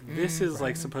 Right. Like, this is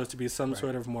like supposed to be some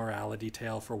sort of morality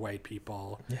tale for white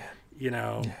people.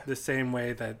 Yeah. The same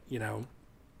way that,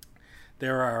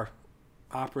 there are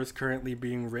operas currently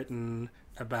being written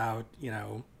about,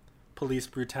 police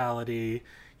brutality,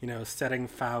 setting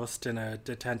Faust in a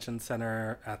detention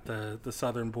center at the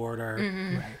southern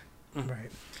border.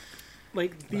 Right.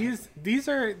 Like these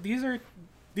are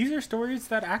stories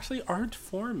that actually aren't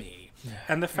for me. Yeah.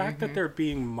 And the fact that they're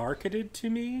being marketed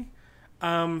to me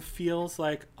feels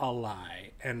like a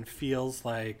lie and feels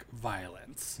like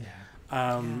violence.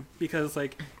 Because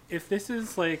like if this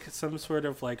is like some sort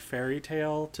of like fairy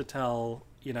tale to tell,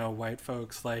 white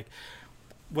folks like,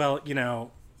 well,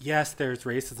 yes, there's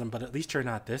racism, but at least you're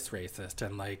not this racist.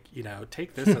 And like,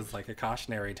 take this as like a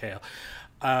cautionary tale.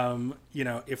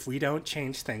 If we don't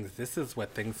change things, this is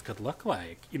what things could look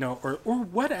like, or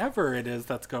whatever it is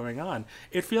that's going on.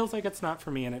 It feels like it's not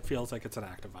for me, and it feels like it's an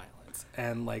act of violence.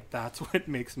 And like, that's what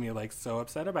makes me like so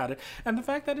upset about it. And the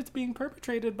fact that it's being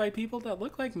perpetrated by people that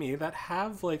look like me, that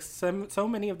have like so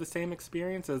many of the same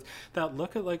experiences, that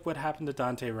look at like what happened to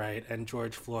Dante Wright and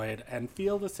George Floyd and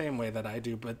feel the same way that I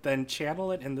do, but then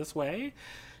channel it in this way,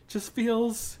 just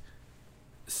feels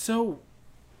so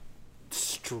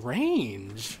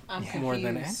strange. I'm more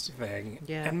than confused. anything.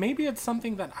 Yeah. And maybe it's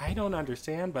something that I don't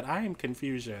understand, but I am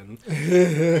confusion.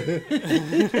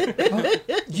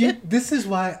 This is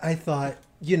why I thought,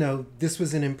 this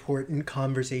was an important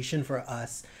conversation for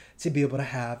us to be able to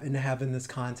have and to have in this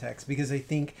context, because I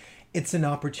think it's an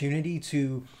opportunity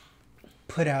to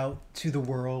put out to the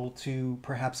world, to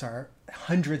perhaps our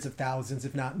hundreds of thousands,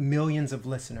 if not millions of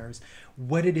listeners,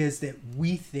 what it is that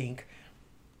we think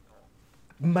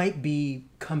might be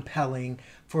compelling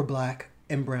for Black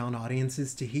and brown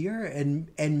audiences to hear, and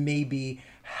maybe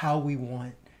how we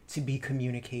want to be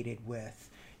communicated with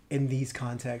in these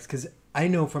contexts. Because I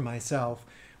know for myself,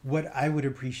 what I would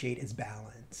appreciate is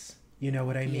balance. You know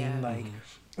what I mean? Yeah. Like,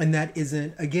 and that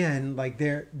isn't, again, like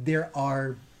there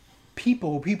are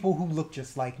people who look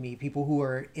just like me, people who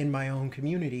are in my own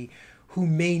community, who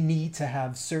may need to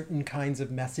have certain kinds of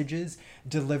messages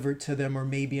delivered to them, or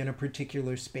maybe in a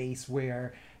particular space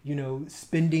where,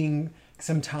 spending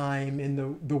some time in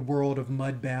the world of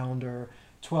Mudbound or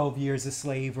 12 Years a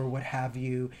Slave or what have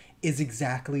you is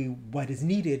exactly what is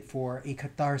needed for a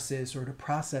catharsis or to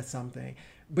process something.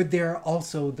 But there are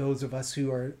also those of us who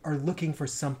are looking for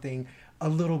something a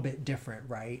little bit different,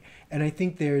 right? And I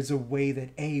think there's a way that,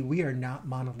 we are not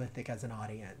monolithic as an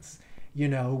audience.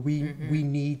 We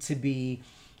need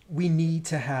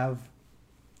to have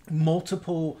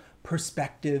multiple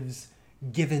perspectives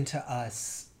given to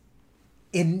us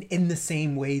in the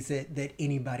same ways that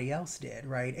anybody else did,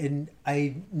 right? And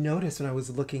I noticed when I was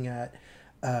looking at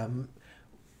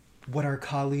what our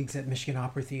colleagues at Michigan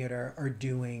Opera Theater are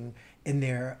doing in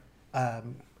their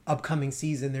upcoming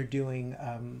season, they're doing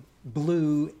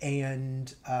Blue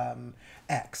and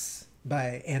X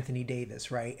by Anthony Davis,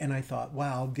 right? And I thought,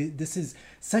 wow, this is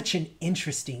such an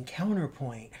interesting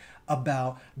counterpoint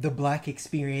about the Black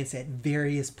experience at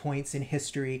various points in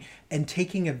history, and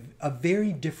taking a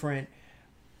very different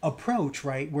approach,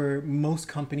 right? Where most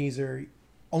companies are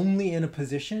only in a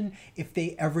position if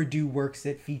they ever do works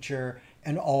that feature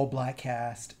an all Black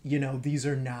cast. These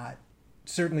are not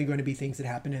certainly going to be things that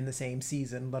happen in the same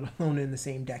season, let alone in the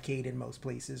same decade in most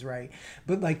places, right?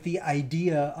 But like the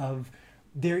idea of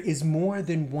there is more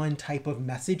than one type of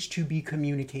message to be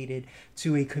communicated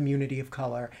to a community of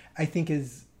color, I think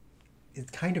is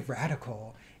kind of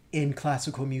radical in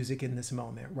classical music in this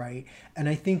moment, right? And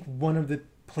I think one of the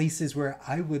places where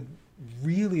I would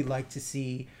really like to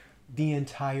see the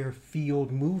entire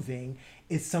field moving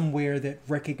is somewhere that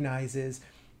recognizes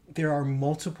there are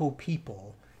multiple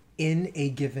people in a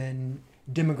given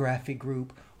demographic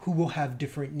group who will have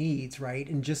different needs, right?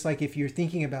 And just like if you're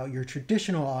thinking about your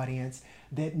traditional audience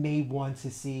that may want to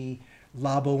see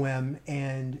La Boheme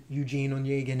and Eugene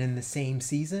Onegin in the same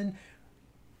season,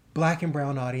 Black and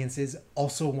brown audiences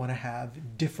also want to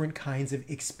have different kinds of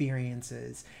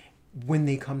experiences when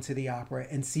they come to the opera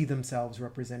and see themselves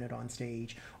represented on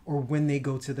stage, or when they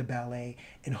go to the ballet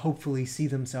and hopefully see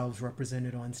themselves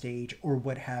represented on stage, or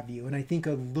what have you. And I think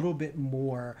a little bit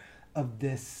more of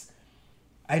this,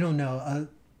 I don't know,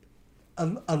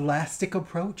 elastic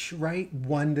approach, right?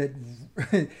 One that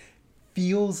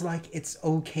feels like it's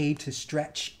okay to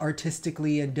stretch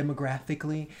artistically and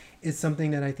demographically is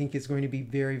something that I think is going to be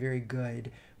very, very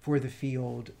good for the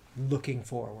field looking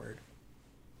forward.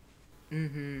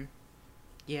 Mm-hmm.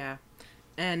 Yeah.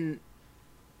 And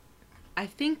I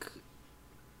think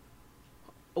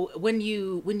when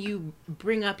you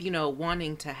bring up,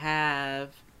 wanting to have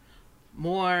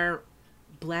more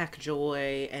Black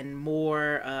joy and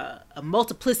more a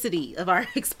multiplicity of our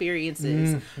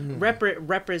experiences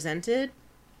represented,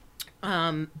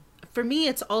 for me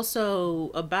it's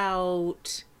also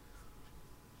about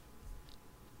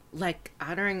like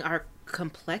honoring our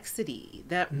complexity,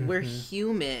 that we're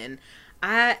human.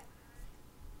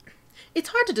 It's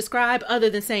hard to describe other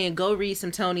than saying go read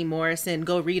some Toni Morrison,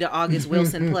 go read an August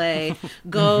Wilson play,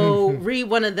 go read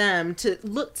one of them to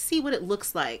see what it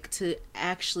looks like to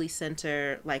actually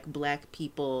center like Black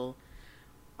people,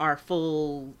 our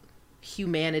full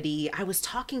humanity. I was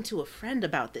talking to a friend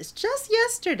about this just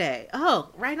yesterday.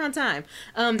 Oh, right on time.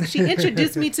 She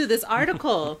introduced me to this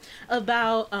article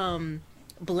about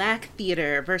Black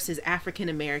theater versus African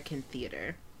American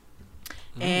theater.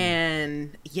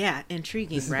 And yeah,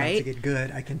 intriguing, this is right? about to get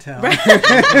good, I can tell. Right?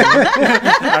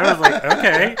 I was like,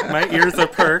 okay, my ears are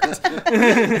perked.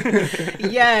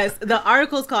 Yes, the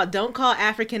article's called "Don't Call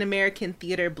African American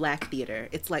Theater Black Theater.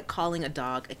 It's like calling a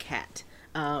dog a cat."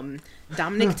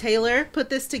 Dominic Taylor put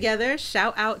this together.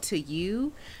 Shout out to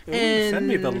you. Ooh, and send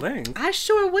me the link. I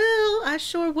sure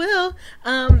will.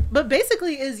 But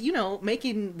basically is,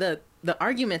 making the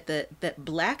argument that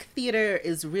Black theater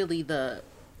is really the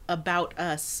about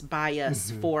us, by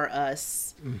us, for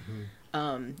us,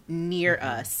 near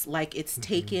us. Like it's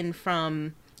taken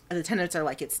from, the tenets are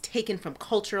like it's taken from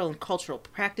cultural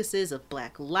practices of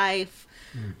Black life.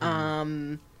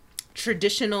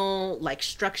 Traditional like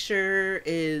structure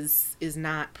is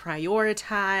not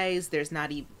prioritized. There's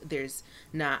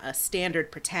not a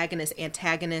standard protagonist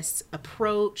antagonist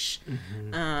approach.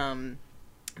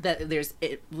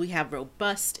 We have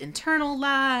robust internal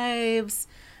lives.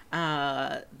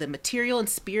 The material and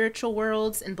spiritual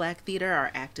worlds in Black theater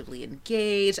are actively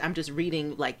engaged. I'm just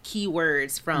reading like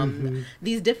keywords from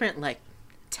these different like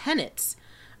tenets.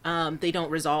 They don't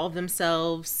resolve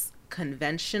themselves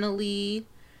conventionally.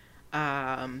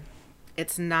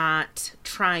 It's not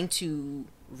trying to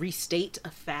restate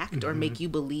a fact or make you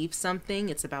believe something.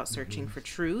 It's about searching for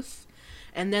truth.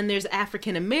 And then there's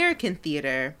African American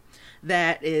theater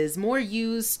that is more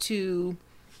used to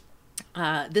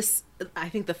I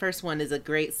think the first one is a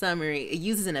great summary. It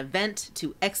uses an event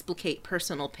to explicate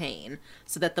personal pain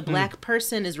so that the Black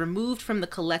person is removed from the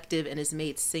collective and is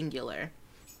made singular.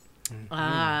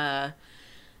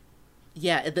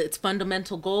 Its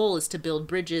fundamental goal is to build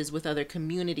bridges with other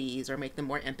communities or make them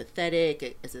more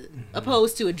empathetic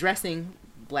opposed to addressing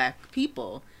Black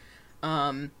people.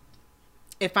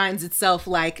 It finds itself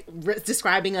like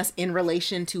describing us in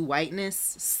relation to whiteness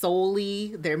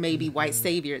solely. There may be white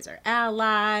saviors or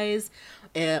allies,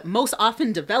 most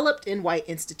often developed in white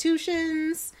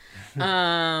institutions.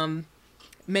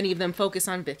 Many of them focus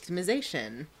on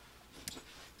victimization.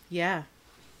 Yeah.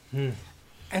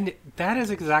 And that is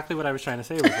exactly what I was trying to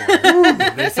say before.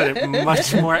 They said it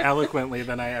much more eloquently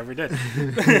than I ever did.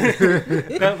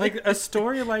 That like a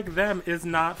story like them is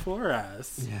not for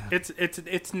us. Yeah.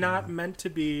 It's not meant to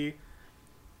be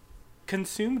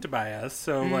consumed by us.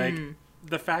 So like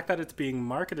the fact that it's being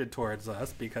marketed towards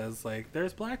us because like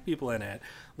there's Black people in it,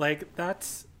 like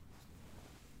that's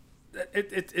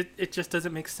it just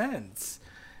doesn't make sense.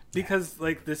 Because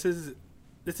like this is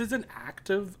an act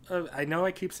of I know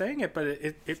I keep saying it, but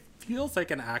it feels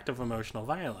like an act of emotional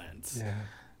violence. Yeah.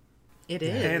 It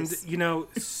is. And,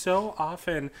 so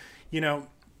often,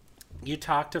 you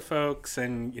talk to folks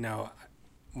and,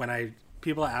 when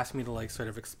people ask me to like sort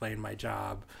of explain my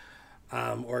job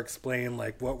or explain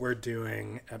like what we're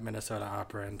doing at Minnesota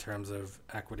Opera in terms of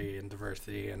equity and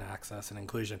diversity and access and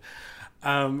inclusion,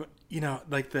 I'll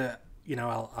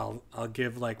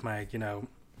give like my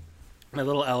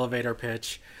little elevator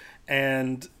pitch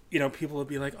and people will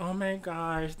be like, oh my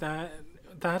gosh,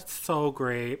 that's so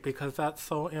great because that's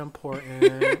so important.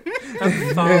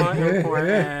 That's so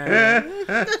important.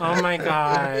 Oh my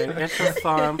god, it's just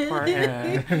so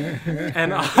important.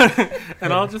 And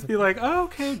I'll just be like, oh,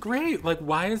 okay, great. Like,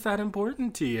 why is that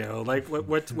important to you? Like,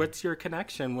 what's your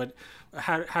connection?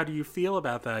 How do you feel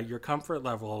about that? Your comfort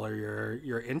level or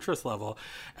your interest level?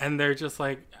 And they're just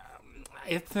like,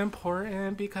 it's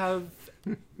important because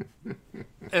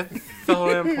It's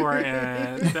so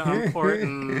important. So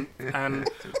important. And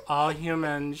all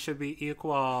humans should be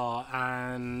equal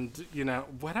and, you know,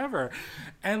 whatever.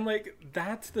 And like,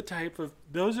 those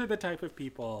are the type of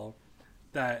people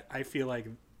that I feel like,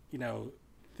 you know,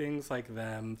 things like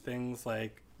them, things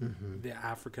like the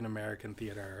African American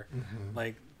theater,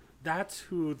 like, that's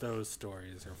who those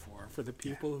stories are for the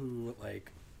people who,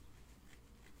 like,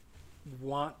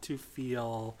 want to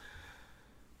feel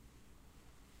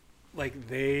like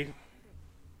they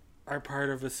are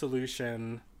part of a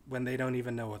solution when they don't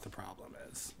even know what the problem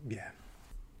is. Yeah.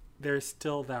 There's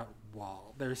still that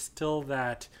wall. There's still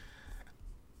that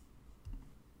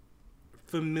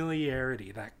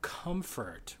familiarity, that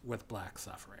comfort with Black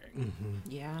suffering.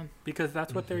 Yeah. Because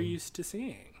that's what they're used to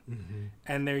seeing.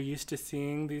 And they're used to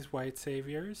seeing these white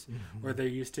saviors, or they're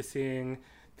used to seeing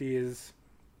these,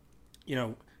 you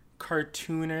know,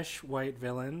 cartoonish white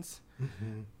villains.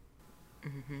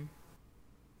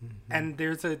 And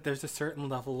there's a certain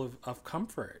level of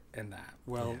comfort in that.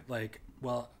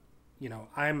 Well, you know,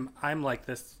 I'm like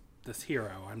this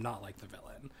hero. I'm not like the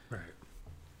villain. Right.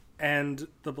 And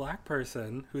the Black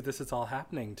person who this is all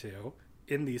happening to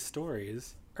in these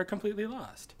stories are completely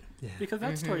lost. Yeah. Because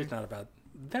that story is not about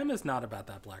them. Is not about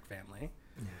that Black family.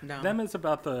 Yeah. No. Them is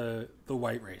about the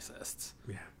white racists.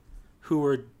 Yeah. Who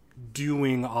are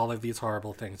doing all of these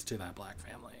horrible things to that Black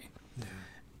family. Yeah.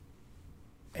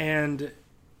 And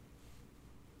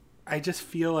I just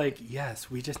feel like, yes,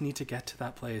 we just need to get to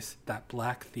that place, that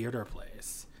Black theater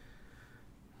place.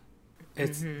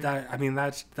 It's that, I mean,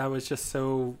 that was just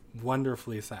so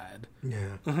wonderfully said.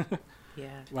 Yeah.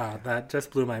 Yeah. Wow, that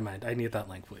just blew my mind. I need that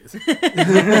link, please.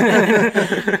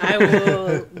 I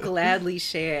will gladly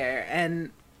share.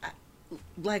 And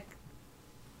like,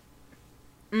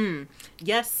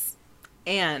 yes.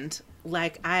 And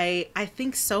like, I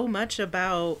think so much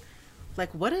about,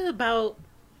 like, what about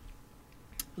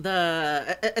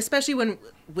especially when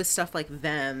with stuff like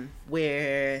Them,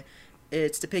 where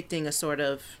it's depicting a sort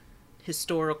of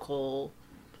historical,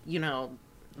 you know,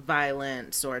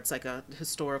 violence, or it's like a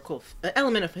historical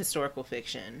element of historical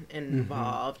fiction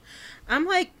involved. I'm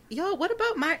like, yo, what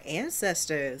about my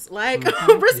ancestors? Like,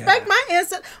 respect my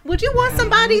ancestors. Would you want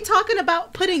somebody talking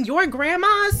about putting your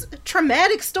grandma's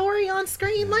traumatic story on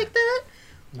screen like that?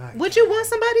 Would you want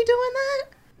somebody doing that?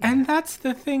 And that's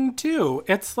the thing, too.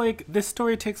 It's like, this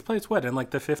story takes place, what, in like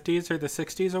the 50s or the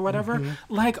 60s or whatever?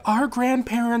 Like, our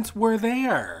grandparents were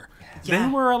there. Yeah.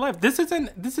 They were alive. This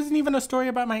isn't even a story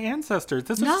about my ancestors.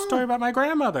 This is a story about my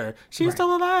grandmother. She's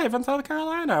still alive in South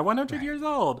Carolina, 100 years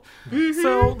old.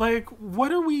 So, like,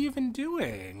 what are we even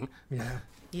doing?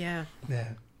 Yeah.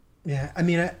 I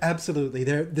mean, absolutely.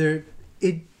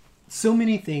 So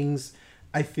many things,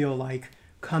 I feel like,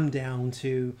 come down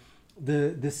to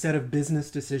the set of business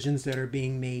decisions that are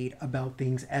being made about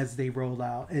things as they roll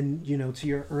out. And, you know, to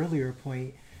your earlier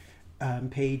point,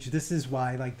 Paige, this is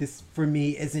why, like, this for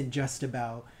me isn't just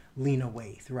about Lena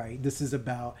Waithe, right? This is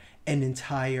about an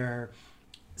entire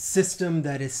system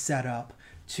that is set up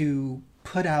to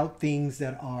put out things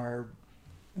that are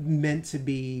meant to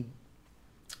be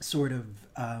sort of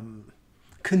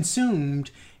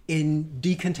consumed in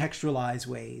decontextualized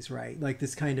ways, right? Like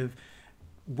this kind of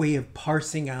way of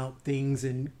parsing out things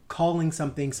and calling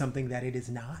something that it is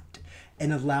not,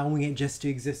 and allowing it just to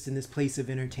exist in this place of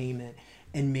entertainment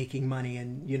and making money.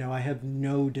 And, you know, I have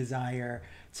no desire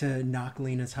to knock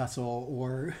Lena's hustle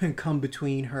or come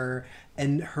between her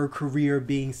and her career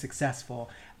being successful.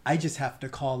 I just have to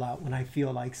call out when I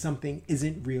feel like something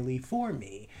isn't really for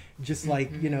me. Just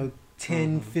like, you know,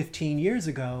 10, 15 years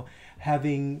ago,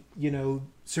 having, you know,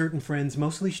 certain friends,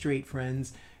 mostly straight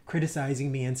friends, criticizing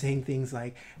me and saying things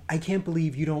like, I can't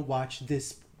believe you don't watch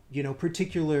this, you know,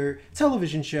 particular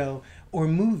television show or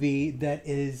movie that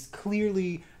is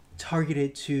clearly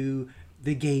targeted to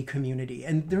the gay community.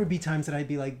 And there would be times that I'd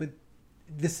be like, but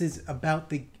this is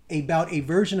about a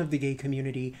version of the gay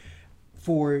community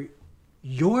for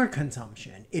your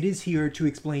consumption. It is here to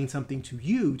explain something to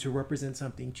you, to represent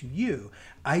something to you.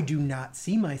 I do not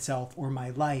see myself or my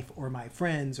life or my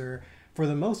friends, or for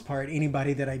the most part,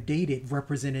 anybody that I dated,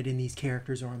 represented in these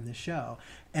characters or on the show.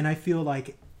 And I feel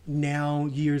like now,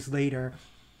 years later,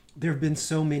 there have been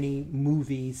so many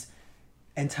movies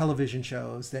and television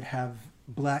shows that have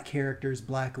Black characters,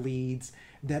 Black leads,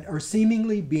 that are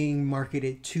seemingly being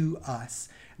marketed to us,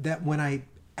 that when I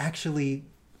actually,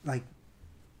 like,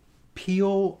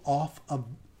 peel off of,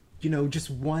 you know, just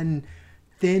one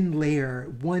thin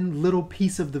layer, one little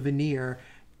piece of the veneer,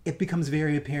 it becomes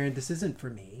very apparent, this isn't for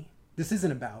me. This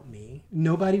isn't about me.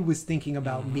 Nobody was thinking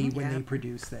about me when they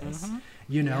produced this,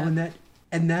 you know,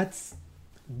 and that's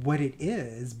what it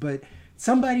is. But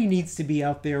somebody needs to be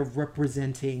out there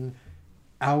representing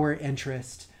our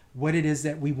interest, what it is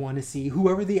that we want to see,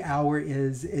 whoever the hour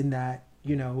is in that,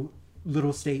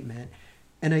 little statement.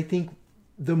 And I think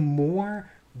the more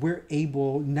we're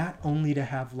able not only to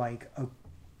have like a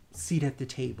seat at the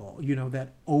table, that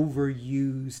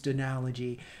overused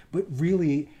analogy, but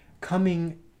really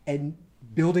coming and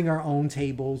building our own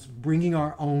tables, bringing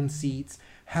our own seats,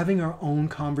 having our own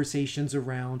conversations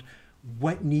around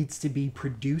what needs to be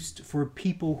produced for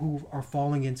people who are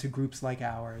falling into groups like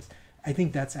ours. I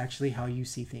think that's actually how you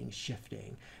see things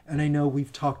shifting. And I know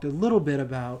we've talked a little bit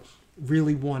about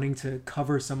really wanting to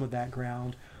cover some of that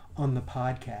ground on the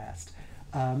podcast.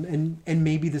 And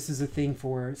maybe this is a thing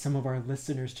for some of our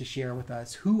listeners to share with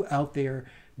us. Who out there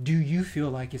do you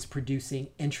feel like is producing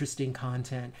interesting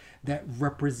content that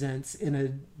represents in a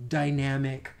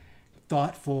dynamic,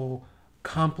 thoughtful,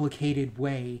 complicated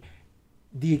way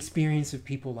the experience of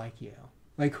people like you?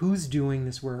 Like, who's doing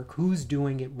this work? Who's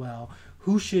doing it well?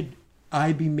 Who should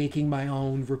I be making my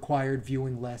own required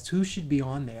viewing list? Who should be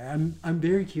on there? I'm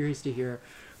very curious to hear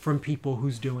from people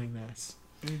who's doing this.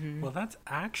 Well, that's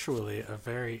actually a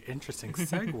very interesting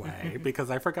segue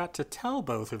because I forgot to tell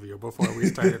both of you before we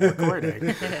started recording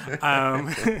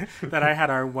that I had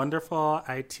our wonderful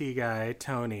IT guy,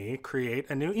 Tony, create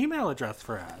a new email address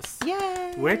for us.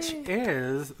 Yay! Which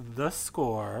is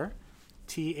thescore,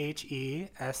 THESCORE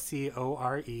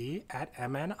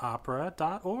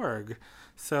 @mnopera.org.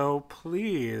 So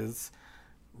please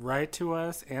write to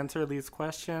us, answer these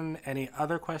questions, any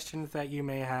other questions that you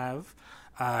may have.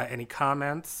 Any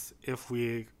comments if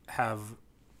we have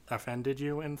offended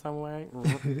you in some way? No,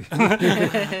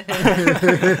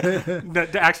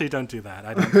 actually, don't do that.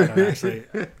 I don't actually.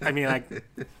 I mean, I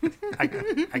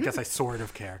guess I sort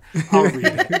of care. I'll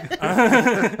read it.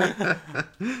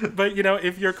 But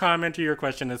if your comment or your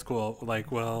question is cool,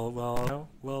 like,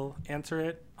 we'll answer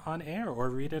it on air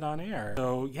or read it on air.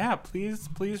 So yeah,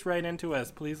 please write into us.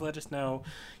 Please let us know,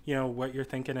 what you're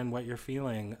thinking and what you're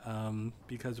feeling,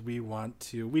 because we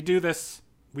do this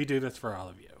for all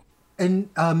of you. And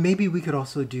maybe we could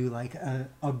also do like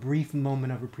a brief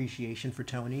moment of appreciation for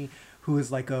Tony, who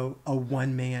is like a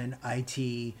one-man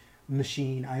IT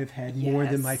machine. I've had more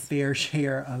than my fair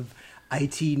share of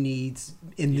IT needs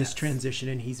in this transition,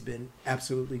 and he's been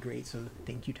absolutely great. So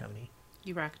thank you, Tony.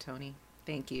 You rock, Tony.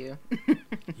 Thank you.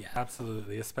 Yeah,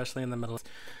 absolutely. Especially in the middle of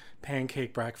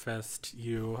pancake breakfast,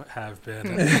 you have been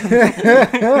a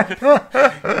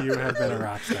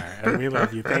rock star, and we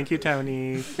love you. Thank you,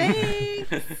 Tony.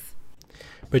 Thanks.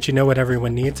 But you know what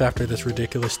everyone needs after this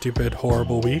ridiculous, stupid,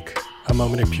 horrible week? A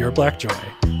moment of pure black joy.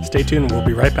 Stay tuned. We'll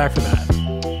be right back for that.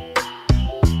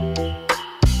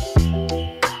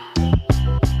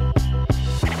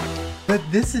 But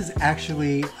this is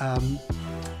actually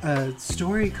a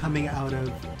story coming out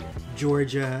of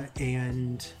Georgia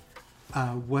and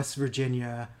West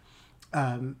Virginia.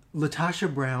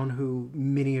 Latasha Brown, who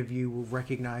many of you will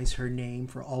recognize her name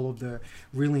for all of the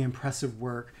really impressive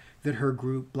work that her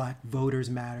group Black Voters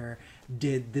Matter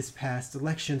did this past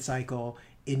election cycle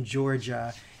in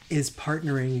Georgia, is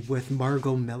partnering with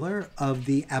Margot Miller of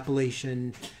the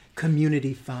Appalachian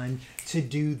Community Fund to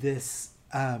do this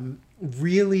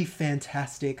really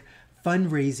fantastic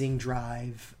fundraising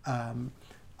drive,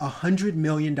 $100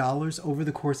 million over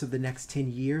the course of the next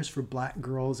 10 years for Black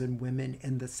girls and women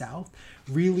in the South,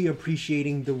 really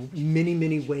appreciating the many,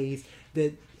 many ways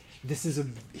that this is a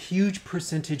huge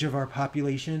percentage of our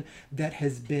population that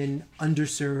has been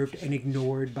underserved and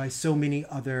ignored by so many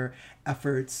other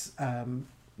efforts,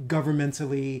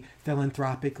 governmentally,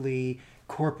 philanthropically,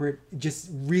 corporate, just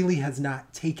really has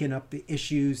not taken up the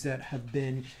issues that have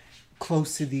been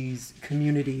close to these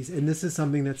communities. And this is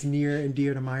something that's near and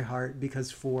dear to my heart,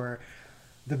 because for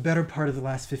the better part of the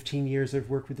last 15 years, I've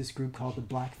worked with this group called the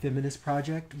Black Feminist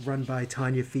Project, run by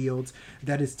Tanya Fields,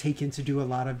 that is taken to do a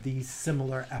lot of these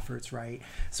similar efforts, right?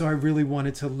 So I really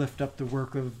wanted to lift up the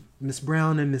work of Miss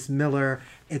Brown and Miss Miller.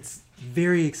 It's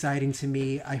very exciting to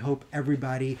me. I hope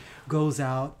everybody goes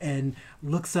out and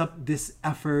looks up this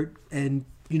effort and,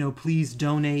 please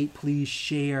donate, please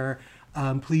share.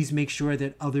 Please make sure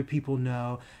that other people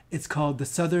know. It's called the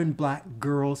Southern Black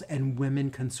Girls and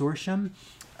Women Consortium.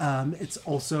 It's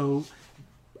also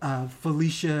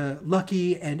Felicia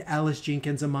Lucky and Alice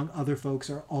Jenkins, among other folks,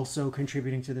 are also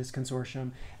contributing to this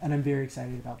consortium. And I'm very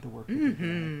excited about the work that they're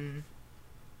doing.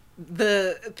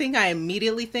 The thing I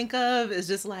immediately think of is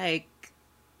just like,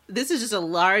 this is just a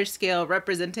large scale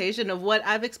representation of what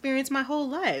I've experienced my whole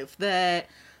life, that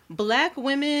Black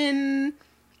women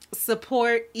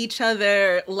support each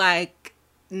other like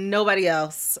nobody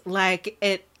else. Like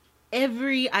I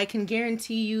can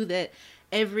guarantee you that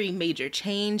every major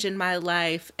change in my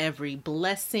life, every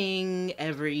blessing,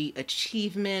 every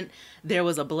achievement, there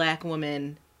was a Black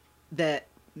woman that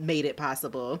made it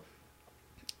possible.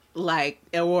 Like,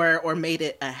 or made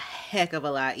it a heck of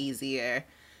a lot easier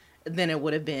than it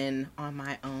would have been on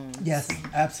my own. Yes,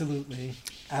 absolutely.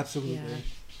 Absolutely.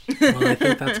 Yeah. Well, I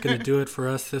think that's going to do it for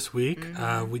us this week.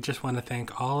 We just want to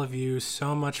thank all of you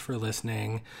so much for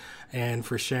listening and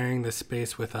for sharing this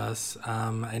space with us.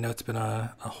 I know it's been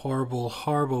a horrible,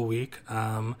 horrible week,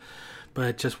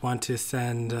 but just want to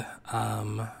send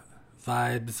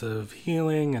vibes of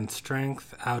healing and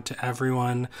strength out to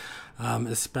everyone,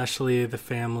 especially the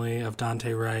family of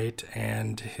Dante Wright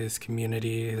and his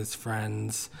community, his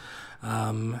friends,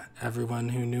 everyone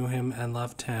who knew him and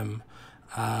loved him.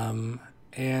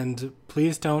 And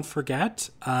please don't forget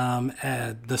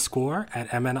the score at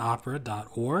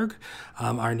mnopera.org.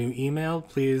 Our new email,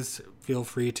 please feel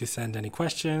free to send any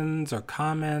questions or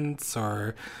comments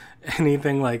or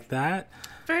anything like that.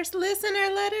 First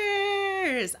listener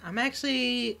letters. I'm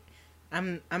excited.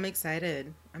 I'm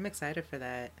excited for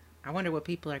that. I wonder what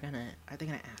people are they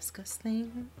gonna ask us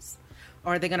things?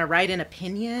 Or are they gonna write in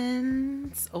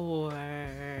opinions? Or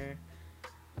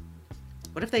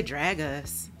what if they drag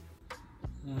us?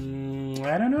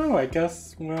 I don't know. I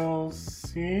guess we'll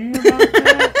see about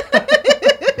that.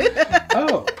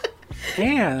 Oh,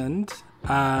 and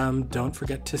don't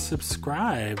forget to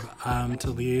subscribe, to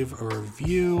leave a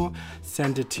review,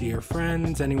 send it to your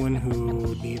friends, anyone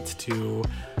who needs to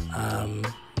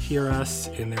hear us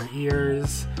in their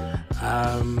ears.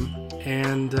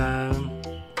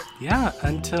 Yeah,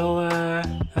 until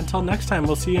next time,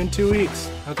 we'll see you in 2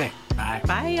 weeks. Okay, bye.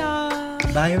 Bye, y'all.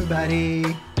 Bye,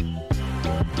 everybody.